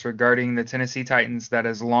process regarding the Tennessee Titans that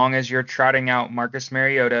as long as you're trotting out Marcus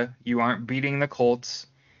Mariota, you aren't beating the Colts,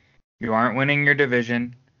 you aren't winning your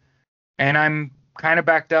division, and I'm kind of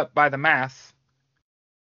backed up by the math.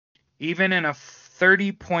 Even in a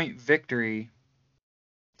 30-point victory,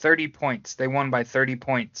 30 points, they won by 30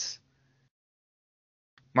 points.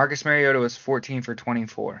 Marcus Mariota was 14 for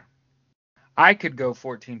 24. I could go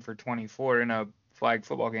 14 for 24 in a flag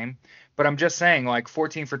football game, but I'm just saying, like,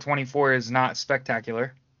 14 for 24 is not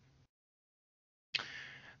spectacular.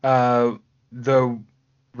 The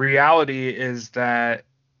reality is that,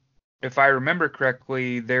 if I remember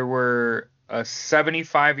correctly, there were a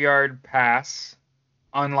 75-yard pass,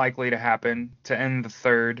 unlikely to happen, to end the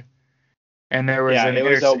third, and there was an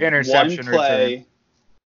interception return.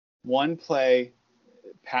 One play,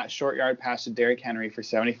 short yard pass to Derrick Henry for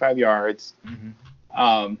 75 yards.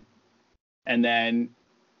 Mm-hmm. And then,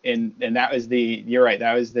 and that was you're right,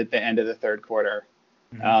 that was at the end of the third quarter.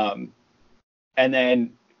 Mm-hmm. And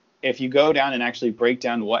then if you go down and actually break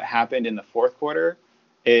down what happened in the fourth quarter,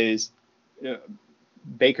 is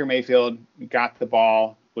Baker Mayfield got the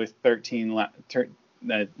ball with 13 right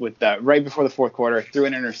before the fourth quarter, threw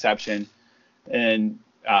an interception, and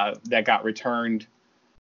that got returned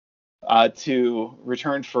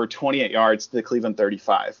for 28 yards to the Cleveland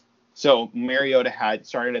 35. So Mariota had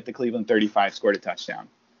started at the Cleveland 35, scored a touchdown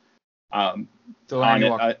on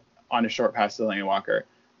a short pass to Delaney Walker.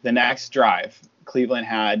 The next drive, Cleveland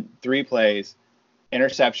had 3 plays,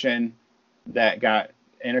 interception that got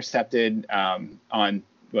intercepted on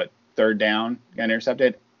third down, got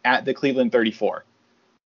intercepted at the Cleveland 34.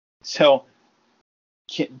 So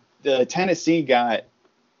the Tennessee got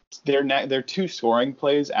their 2 scoring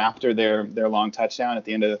plays after their long touchdown at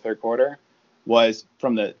the end of the third quarter was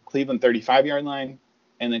from the Cleveland 35-yard line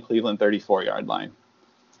and the Cleveland 34-yard line.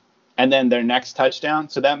 And then their next touchdown,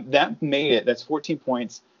 so that made it, that's 14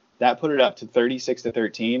 points. That put it up to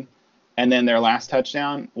 36-13. And then their last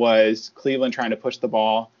touchdown was Cleveland trying to push the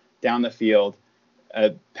ball down the field.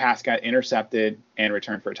 A pass got intercepted and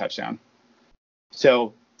returned for a touchdown.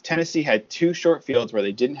 So Tennessee had 2 short fields where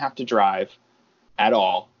they didn't have to drive at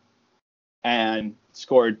all and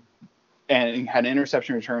scored and had an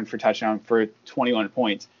interception return for touchdown for 21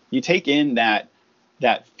 points. You take in that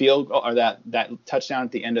field goal or that touchdown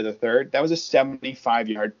at the end of the third, that was a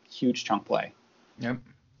 75-yard huge chunk play. Yep.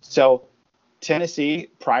 So Tennessee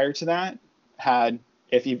prior to that had,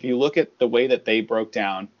 if you look at the way that they broke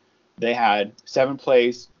down, they had 7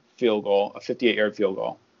 plays field goal, a 58-yard field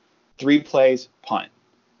goal, 3 plays punt,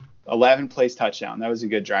 11 plays touchdown. That was a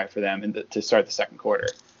good drive for them to start the second quarter.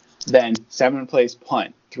 Then 7 plays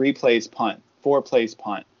punt, 3 plays punt, 4 plays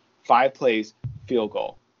punt, 5 plays field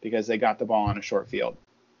goal because they got the ball on a short field.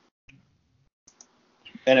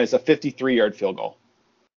 And it was a 53-yard field goal.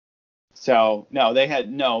 So,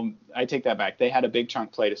 I take that back. They had a big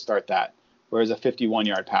chunk play to start that, whereas a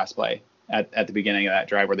 51-yard pass play at the beginning of that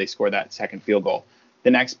drive where they scored that second field goal.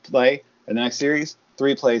 The next play, or the next series,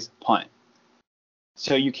 3 plays punt.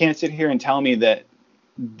 So you can't sit here and tell me that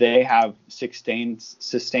they have sustained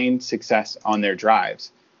success on their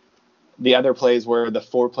drives. The other plays were the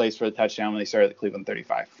 4 plays for the touchdown when they started at Cleveland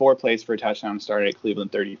 35. 4 plays for a touchdown started at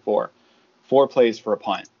Cleveland 34. 4 plays for a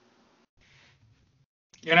punt.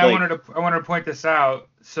 And I wanted to point this out.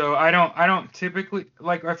 So I don't typically,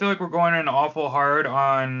 like, I feel like we're going in awful hard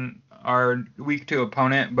on our week 2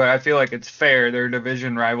 opponent, but I feel like it's fair. They're a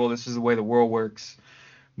division rival. This is the way the world works.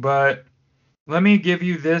 But let me give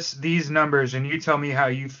you these numbers, and you tell me how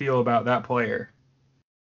you feel about that player.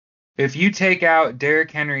 If you take out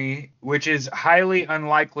Derrick Henry, which is highly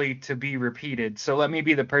unlikely to be repeated, so let me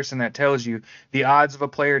be the person that tells you the odds of a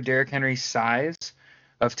player Derrick Henry's size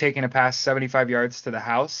of taking a pass 75 yards to the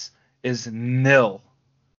house is nil.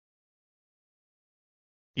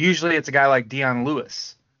 Usually it's a guy like Dion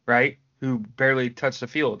Lewis, right, who barely touched the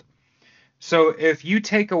field. So if you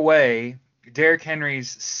take away Derrick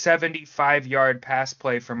Henry's 75-yard pass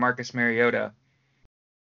play from Marcus Mariota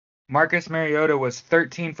was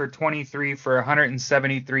 13 for 23 for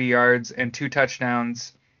 173 yards and 2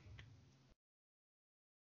 touchdowns.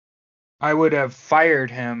 I would have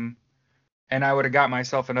fired him, and I would have got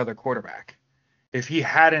myself another quarterback if he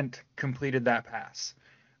hadn't completed that pass.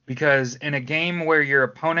 Because in a game where your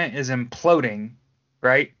opponent is imploding,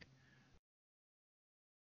 right?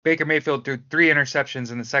 Baker Mayfield threw 3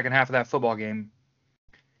 interceptions in the second half of that football game.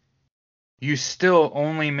 You still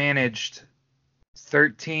only managed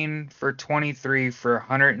 13 for 23 for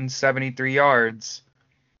 173 yards.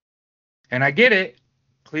 And I get it.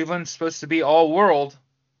 Cleveland's supposed to be all world,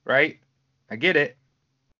 right? I get it.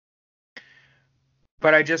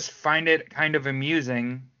 But I just find it kind of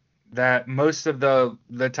amusing that most of the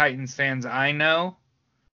Titans fans I know,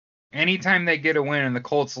 anytime they get a win and the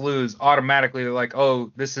Colts lose, automatically they're like,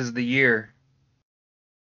 oh, this is the year.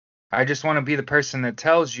 I just want to be the person that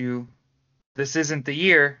tells you this isn't the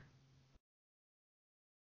year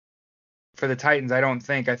for the Titans, I don't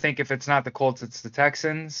think. I think if it's not the Colts, it's the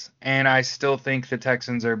Texans. And I still think the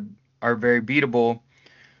Texans are very beatable.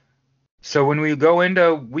 So when we go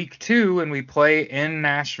into week 2 and we play in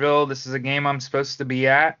Nashville, this is a game I'm supposed to be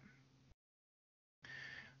at.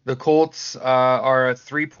 The Colts are a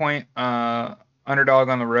 3-point underdog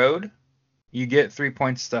on the road. You get 3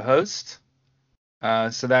 points to host.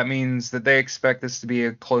 So that means that they expect this to be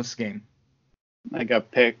a close game. Like a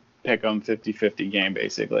pick 'em 50-50 game,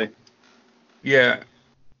 basically. Yeah.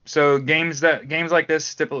 So games like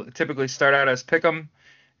this typically start out as pick 'em,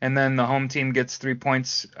 and then the home team gets 3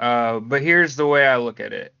 points. But here's the way I look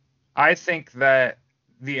at it. I think that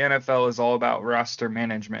the NFL is all about roster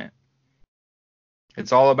management.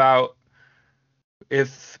 It's all about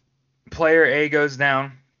if player A goes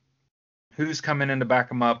down, who's coming in to back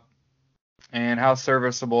them up, and how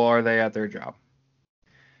serviceable are they at their job.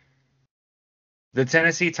 The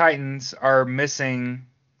Tennessee Titans are missing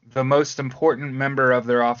the most important member of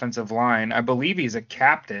their offensive line. I believe he's a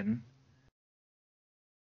captain,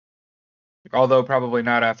 although probably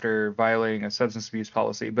not after violating a substance abuse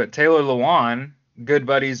policy. But Taylor Lewan, good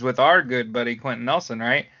buddies with our good buddy Quentin Nelson,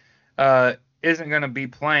 right, isn't going to be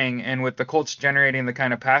playing. And with the Colts generating the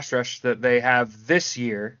kind of pass rush that they have this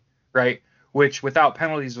year, right, which without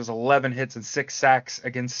penalties was 11 hits and 6 sacks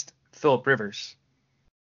against Phillip Rivers,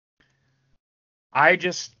 I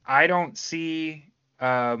don't see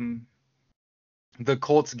the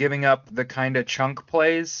Colts giving up the kind of chunk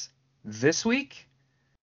plays this week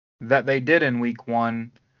that they did in week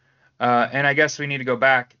 1. And I guess we need to go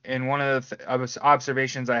back. And one of the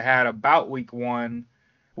observations I had about week 1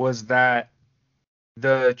 was that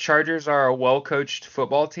the Chargers are a well-coached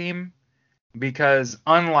football team because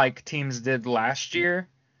unlike teams did last year,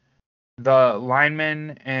 the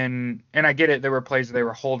linemen and I get it, there were plays where they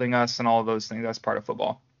were holding us and all of those things. That's part of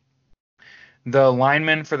football. The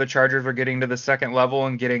linemen for the Chargers were getting to the second level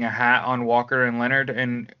and getting a hat on Walker and Leonard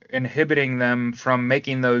and inhibiting them from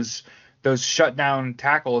making those shutdown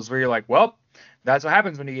tackles where you're like, well, that's what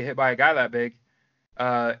happens when you get hit by a guy that big.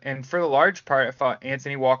 And for the large part, I thought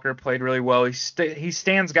Anthony Walker played really well. He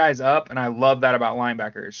stands guys up, and I love that about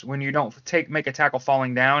linebackers. When you don't make a tackle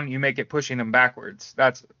falling down, you make it pushing them backwards.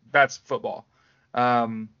 That's football.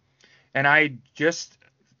 And I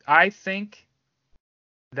think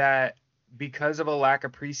that because of a lack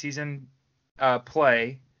of preseason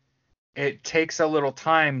play, it takes a little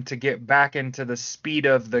time to get back into the speed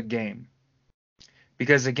of the game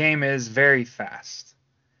because the game is very fast.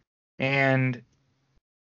 And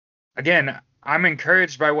again, I'm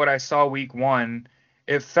encouraged by what I saw week 1.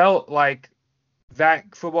 It felt like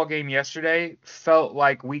that football game yesterday felt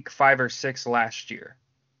like week 5 or 6 last year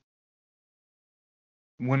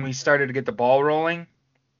when we started to get the ball rolling.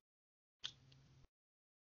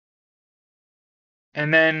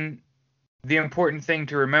 And then the important thing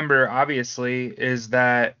to remember, obviously, is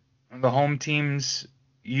that the home teams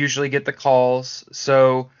usually get the calls.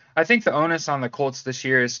 So I think the onus on the Colts this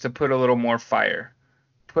year is to put a little more fire,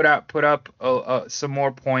 put up some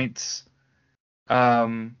more points.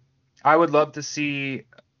 I would love to see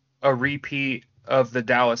a repeat of the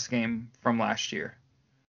Dallas game from last year,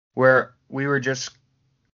 where we were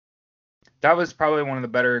that was probably one of the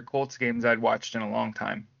better Colts games I'd watched in a long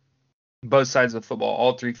time. Both sides of the football,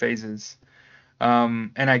 all 3 phases.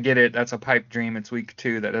 And I get it. That's a pipe dream. It's week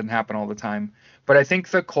 2. That doesn't happen all the time. But I think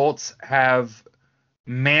the Colts have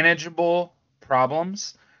manageable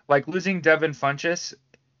problems. Like losing Devin Funchess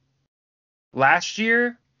last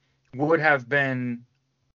year would have been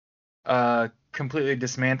completely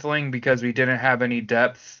dismantling because we didn't have any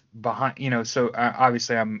depth behind, so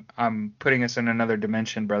obviously I'm putting us in another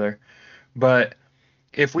dimension, brother. But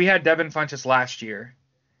if we had Devin Funchess last year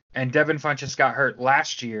and Devin Funchess got hurt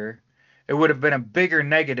last year, it would have been a bigger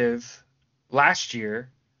negative last year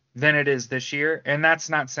than it is this year. And that's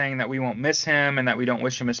not saying that we won't miss him and that we don't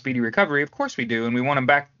wish him a speedy recovery. Of course we do, and we want him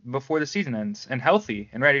back before the season ends and healthy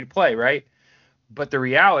and ready to play, right? But the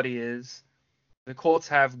reality is the Colts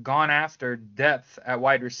have gone after depth at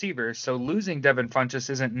wide receiver, so losing Devin Funchess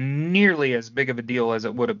isn't nearly as big of a deal as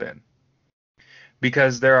it would have been,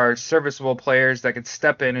 because there are serviceable players that could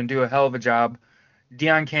step in and do a hell of a job.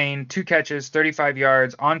 Deion Kane, 2 catches, 35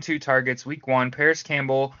 yards on 2 targets, week 1. Paris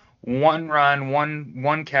Campbell, 1 run,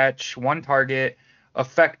 one catch, 1 target,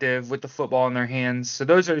 effective with the football in their hands. So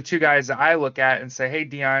those are the 2 guys that I look at and say, hey,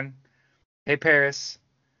 Deion, hey, Paris,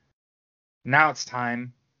 now it's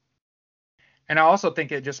time. And I also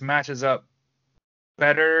think it just matches up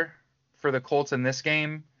better for the Colts in this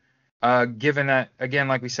game, given that, again,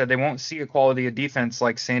 like we said, they won't see a quality of defense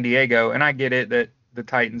like San Diego. And I get it that the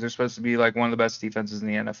Titans are supposed to be like one of the best defenses in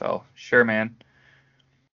the NFL. Sure, man.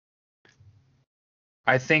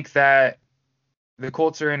 I think that the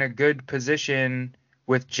Colts are in a good position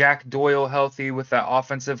with Jack Doyle healthy, with that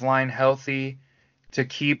offensive line healthy, to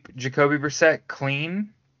keep Jacoby Brissett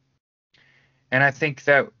clean. And I think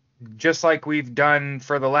that just like we've done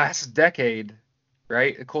for the last decade,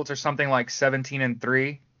 right? The Colts are something like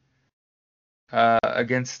 17-3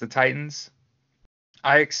 against the Titans.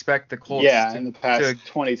 I expect the Colts. Yeah, in the past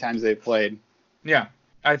 20 times they've played. Yeah,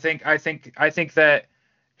 I think that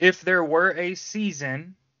if there were a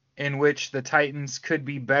season in which the Titans could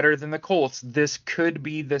be better than the Colts, this could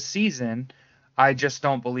be the season. I just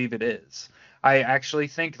don't believe it is. I actually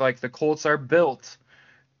think like the Colts are built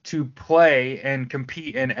to play and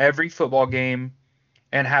compete in every football game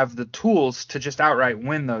and have the tools to just outright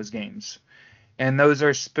win those games. And those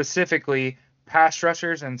are specifically pass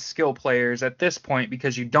rushers and skill players at this point,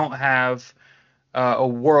 because you don't have a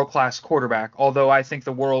world-class quarterback. Although I think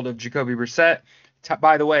the world of Jacoby Brissett,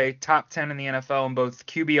 by the way, top 10 in the NFL in both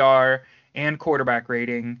QBR and quarterback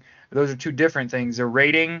rating. Those are 2 different things.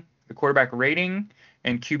 The quarterback rating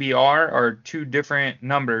and QBR are 2 different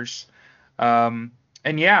numbers.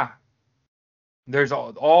 And yeah, there's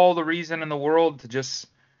all the reason in the world to just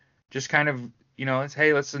kind of,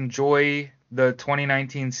 let's enjoy the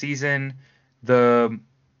 2019 season. The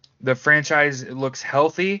franchise looks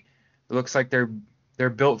healthy. It looks like they're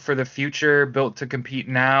built for the future, built to compete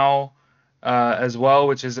now as well,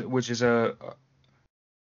 which is the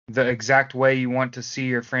exact way you want to see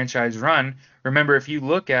your franchise run. Remember, if you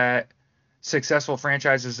look at successful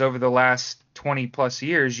franchises over the last 20 plus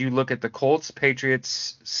years, you look at the Colts,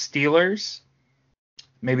 Patriots, Steelers,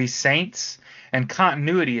 maybe Saints, and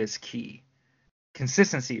continuity is key.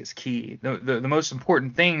 Consistency is key. The most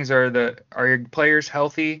important things are your players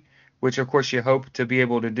healthy, which of course you hope to be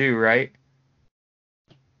able to do, right?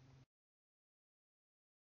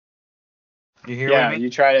 You hear Yeah, me? you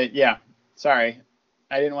try to. Yeah, sorry,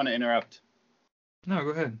 I didn't want to interrupt. No, go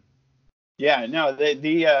ahead. Yeah, no,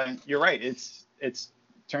 you're right. It's in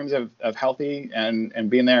terms of healthy and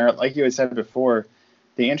being there, like you had said before.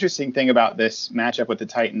 The interesting thing about this matchup with the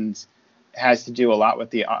Titans has to do a lot with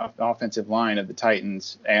the offensive line of the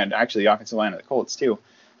Titans, and actually the offensive line of the Colts too.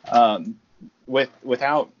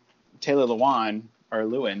 Without Taylor Lewan or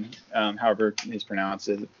Lewin, however he's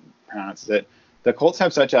pronounces it, the Colts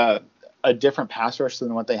have such a different pass rush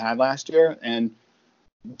than what they had last year, and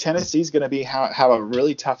Tennessee's going to have a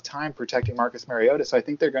really tough time protecting Marcus Mariota. So I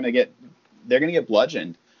think they're going to get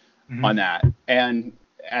bludgeoned on that. And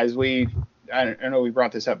I don't know we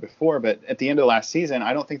brought this up before, but at the end of the last season,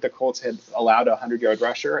 I don't think the Colts had allowed a 100-yard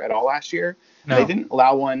rusher at all last year. No. They didn't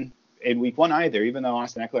allow one in week 1 either, even though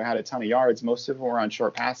Austin Eckler had a ton of yards. Most of them were on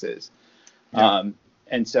short passes. Yeah.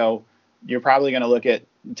 And so you're probably going to look at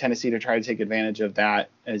Tennessee to try to take advantage of that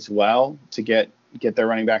as well, to get their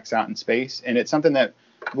running backs out in space. And it's something that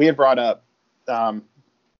we had brought up when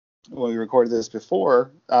we recorded this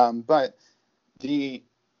before. But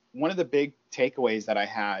one of the big takeaways that I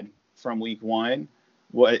had from week 1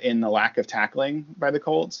 was in the lack of tackling by the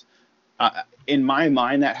Colts. In my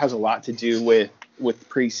mind, that has a lot to do with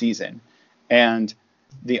preseason. And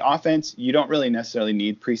the offense, you don't really necessarily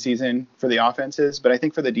need preseason for the offenses, but I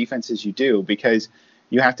think for the defenses you do, because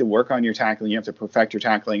you have to work on your tackling, you have to perfect your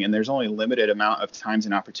tackling, and there's only a limited amount of times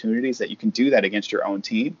and opportunities that you can do that against your own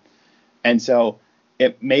team. And so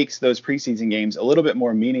it makes those preseason games a little bit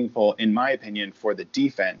more meaningful, in my opinion, for the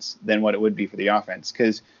defense than what it would be for the offense.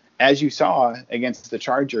 Because as you saw against the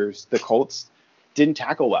Chargers, the Colts didn't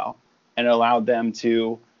tackle well, and it allowed them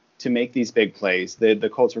to to make these big plays. The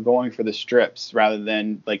Colts were going for the strips rather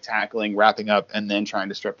than like tackling, wrapping up, and then trying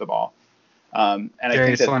to strip the ball. And I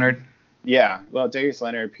think that Leonard. Yeah, well, Darius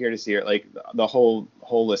Leonard, Pierre Desir, like the whole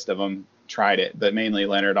list of them tried it, but mainly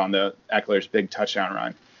Leonard on the Eckler's big touchdown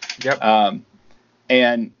run. Yep.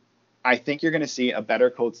 And I think you're going to see a better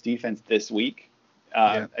Colts defense this week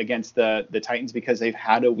against the Titans because they've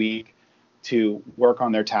had a week to work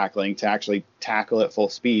on their tackling, to actually tackle at full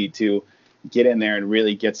speed, to get in there and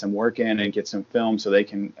really get some work in and get some film so they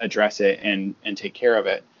can address it and take care of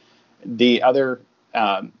it. The other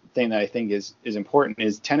thing that I think is important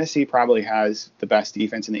is Tennessee probably has the best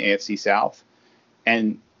defense in the AFC South.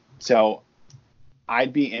 And so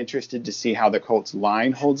I'd be interested to see how the Colts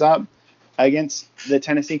line holds up against the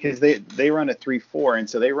Tennessee because they run a 3-4, and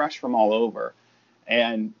so they rush from all over.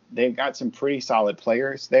 And they've got some pretty solid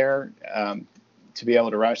players there to be able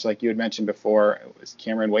to rush. Like you had mentioned before, it was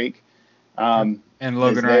Cameron Wake. And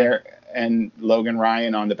Logan Ryan. And Logan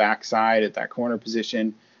Ryan on the backside at that corner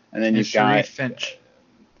position. And then you've got Finch.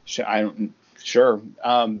 Sure.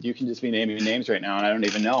 You can just be naming names right now, and I don't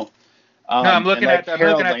even know. No, I'm looking at the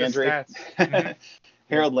stats. Mm-hmm.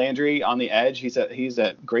 Harold Landry on the edge. He's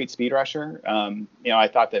a great speed rusher. I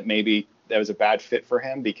thought that maybe that was a bad fit for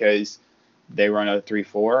him because they run a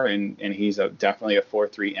 3-4 and he's definitely a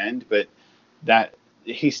 4-3 end, but that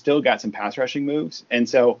he's still got some pass rushing moves. And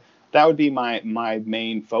so that would be my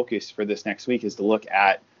main focus for this next week is to look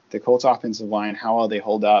at the Colts offensive line, how well they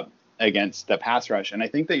hold up against the pass rush. And I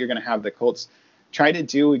think that you're going to have the Colts try to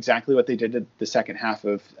do exactly what they did at the second half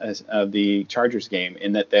of the Chargers game,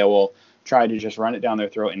 in that they will try to just run it down their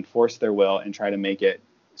throat and force their will and try to make it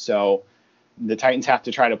so the Titans have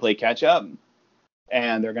to try to play catch up,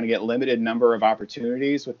 and they're going to get limited number of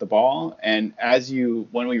opportunities with the ball. And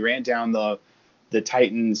when we ran down the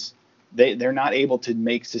Titans, they're not able to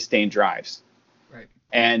make sustained drives. Right.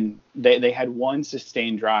 And they had one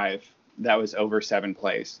sustained drive that was over 7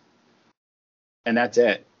 plays. And that's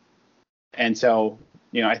it. And so,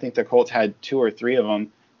 I think the Colts had 2 or 3 of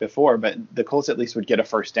them before, but the Colts at least would get a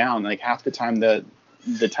first down. Like half the time the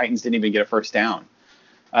Titans didn't even get a first down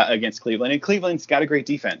against Cleveland. And Cleveland's got a great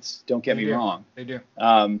defense. Don't get me wrong. They do.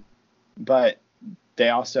 But they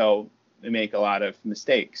also make a lot of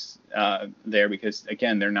mistakes there because,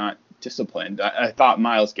 again, they're not disciplined. I thought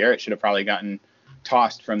Myles Garrett should have probably gotten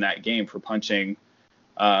tossed from that game for punching.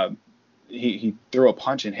 He threw a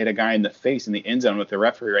punch and hit a guy in the face in the end zone with the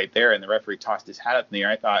referee right there, and the referee tossed his hat up in the air.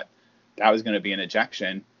 I thought that was going to be an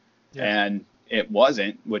ejection, and it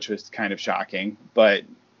wasn't, which was kind of shocking. But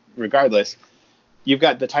regardless, you've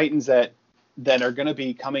got the Titans that are going to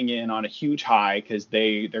be coming in on a huge high because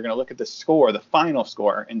they're going to look at the score, the final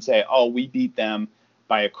score, and say, oh, we beat them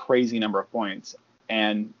by a crazy number of points.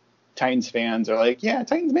 And Titans fans are like, yeah,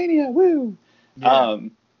 Titans Mania, woo. Yeah.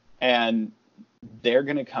 And they're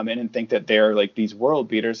going to come in and think that they're like these world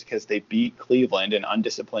beaters because they beat Cleveland, an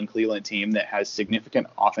undisciplined Cleveland team that has significant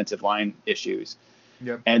offensive line issues.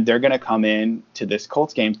 Yep. And they're going to come in to this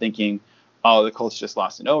Colts game thinking, oh, the Colts just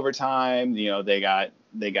lost in overtime. They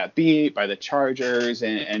got beat by the Chargers,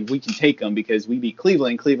 and we can take them because we beat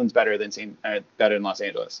Cleveland. Cleveland's better than Los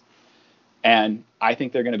Angeles. And I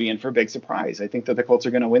think they're going to be in for a big surprise. I think that the Colts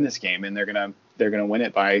are going to win this game, and they're going to win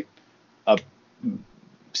it by a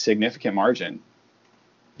significant margin.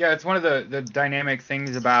 Yeah, it's one of the dynamic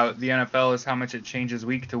things about the NFL is how much it changes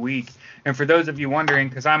week to week. And for those of you wondering,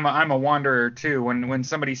 because I'm a wanderer too, when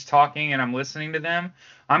somebody's talking and I'm listening to them,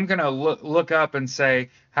 I'm going to look up and say,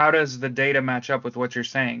 how does the data match up with what you're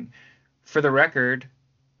saying? For the record,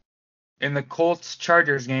 in the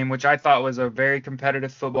Colts-Chargers game, which I thought was a very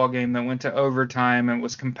competitive football game that went to overtime and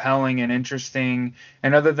was compelling and interesting,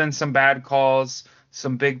 and other than some bad calls,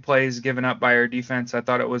 some big plays given up by our defense, I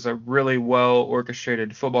thought it was a really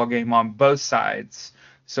well-orchestrated football game on both sides.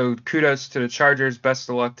 So kudos to the Chargers. Best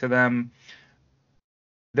of luck to them.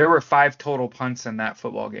 There were 5 total punts in that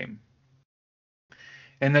football game.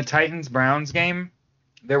 In the Titans-Browns game,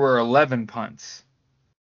 there were 11 punts.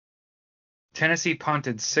 Tennessee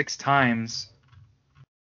punted 6 times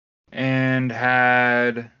and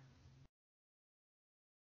had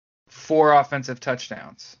 4 offensive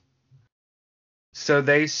touchdowns. So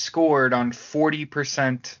they scored on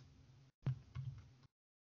 40%.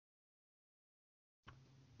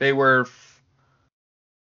 They were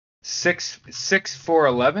 6 for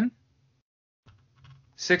 11?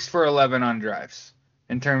 6 for 11 on drives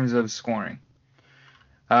in terms of scoring.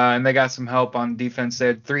 And they got some help on defense. They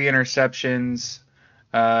had 3 interceptions.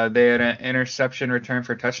 They had an interception return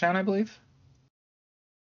for touchdown, I believe.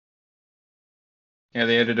 Yeah,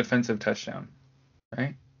 they had a defensive touchdown,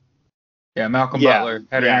 right? Yeah, Malcolm Butler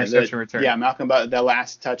had an interception return. Yeah, Malcolm Butler, the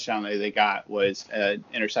last touchdown that they got was an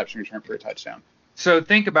interception return for a touchdown. So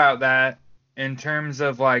think about that in terms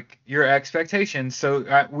of like your expectations.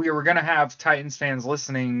 So we were going to have Titans fans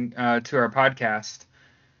listening to our podcast.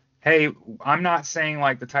 Hey, I'm not saying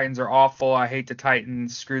like the Titans are awful. I hate the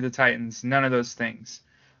Titans. Screw the Titans. None of those things.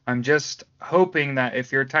 I'm just hoping that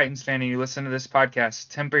if you're a Titans fan and you listen to this podcast,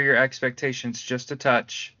 temper your expectations just a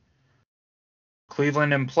touch.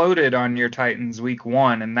 Cleveland imploded on your Titans week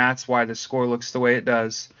 1, and that's why the score looks the way it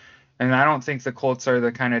does. And I don't think the Colts are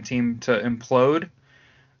the kind of team to implode.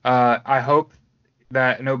 I hope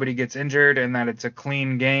that nobody gets injured and that it's a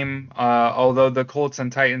clean game, although the Colts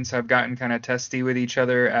and Titans have gotten kind of testy with each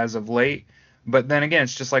other as of late. But then again,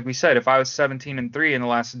 it's just like we said, if I was 17-3 in the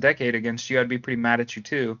last decade against you, I'd be pretty mad at you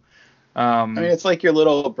too. I mean, it's like your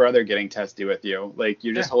little brother getting testy with you. Like,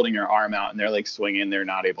 you're just holding your arm out and they're like swinging, they're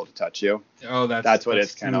not able to touch you. Oh, that's what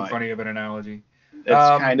it's kind of like. Funny of an analogy. It's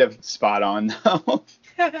kind of spot on though.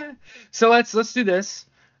 So let's do this.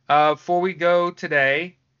 Before we go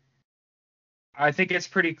today, I think it's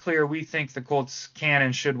pretty clear we think the Colts can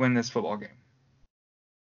and should win this football game.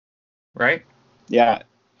 Right? Yeah,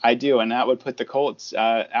 I do. And that would put the Colts,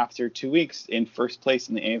 after 2 weeks, in first place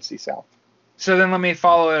in the AFC South. So then let me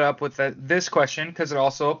follow it up with this question, because it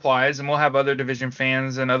also applies, and we'll have other division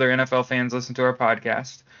fans and other NFL fans listen to our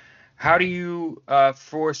podcast. How do you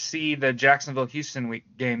foresee the Jacksonville-Houston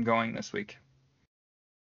game going this week?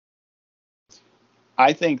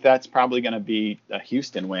 I think that's probably going to be a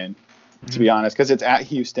Houston win, to be honest, because it's at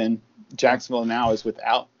Houston. Jacksonville now is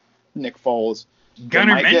without Nick Foles.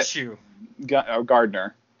 Gunnar Minshew.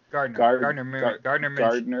 Gardner Minshew.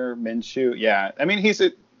 Minshew. Yeah. I mean,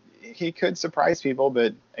 he could surprise people,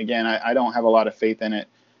 but again, I don't have a lot of faith in it.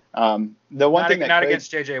 Not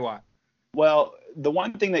against JJ Watt. Well, the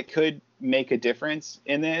one thing that could make a difference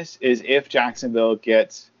in this is if Jacksonville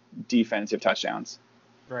gets defensive touchdowns.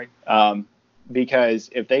 Right. Because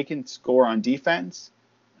if they can score on defense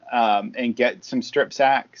and get some strip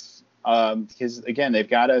sacks, because again they've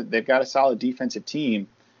got a solid defensive team.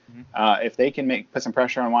 Mm-hmm. If they can put some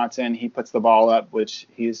pressure on Watson, he puts the ball up, which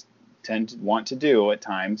he's tend to want to do at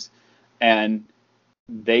times, and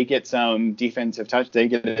they get some defensive they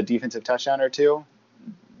get a defensive touchdown or two.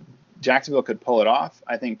 Jacksonville could pull it off.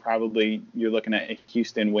 I think probably you're looking at a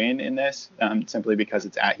Houston win in this, simply because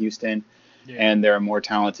it's at Houston and they're a more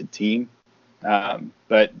talented team.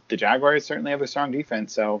 But the Jaguars certainly have a strong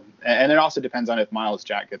defense. So, and it also depends on if Miles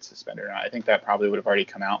Jack gets suspended or not. I think that probably would have already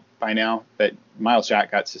come out by now, but Miles Jack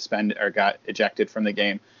got suspended or got ejected from the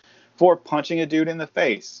game for punching a dude in the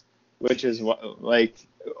face, which is like,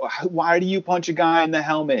 why do you punch a guy in the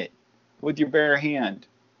helmet with your bare hand?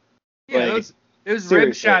 Yeah, those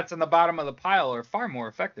rib shots on the bottom of the pile are far more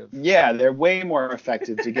effective. Yeah, they're way more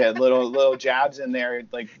effective to get little jabs in there,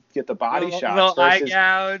 like get the body shots. Little eye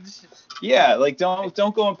gouge. Yeah, like don't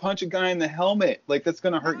go and punch a guy in the helmet. Like that's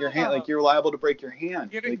gonna hurt your hand. Like you're liable to break your hand.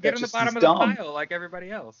 Get like, on the bottom of the pile like everybody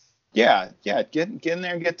else. Yeah, get in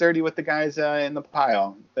there and get dirty with the guys in the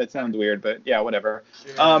pile. That sounds weird, but yeah, whatever.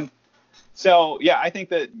 Yeah. So yeah, I think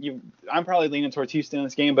that I'm probably leaning towards Houston in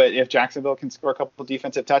this game, but if Jacksonville can score a couple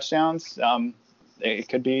defensive touchdowns, it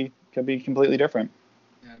could be completely different.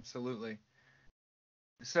 Absolutely.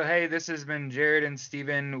 So hey, this has been Jared and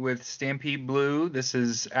Steven with Stampede Blue. This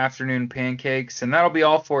is Afternoon Pancakes, and that'll be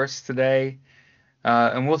all for us today.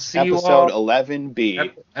 And we'll see you all. Episode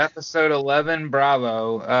 11B. Episode 11,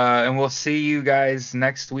 bravo. And we'll see you guys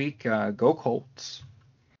next week. Go Colts.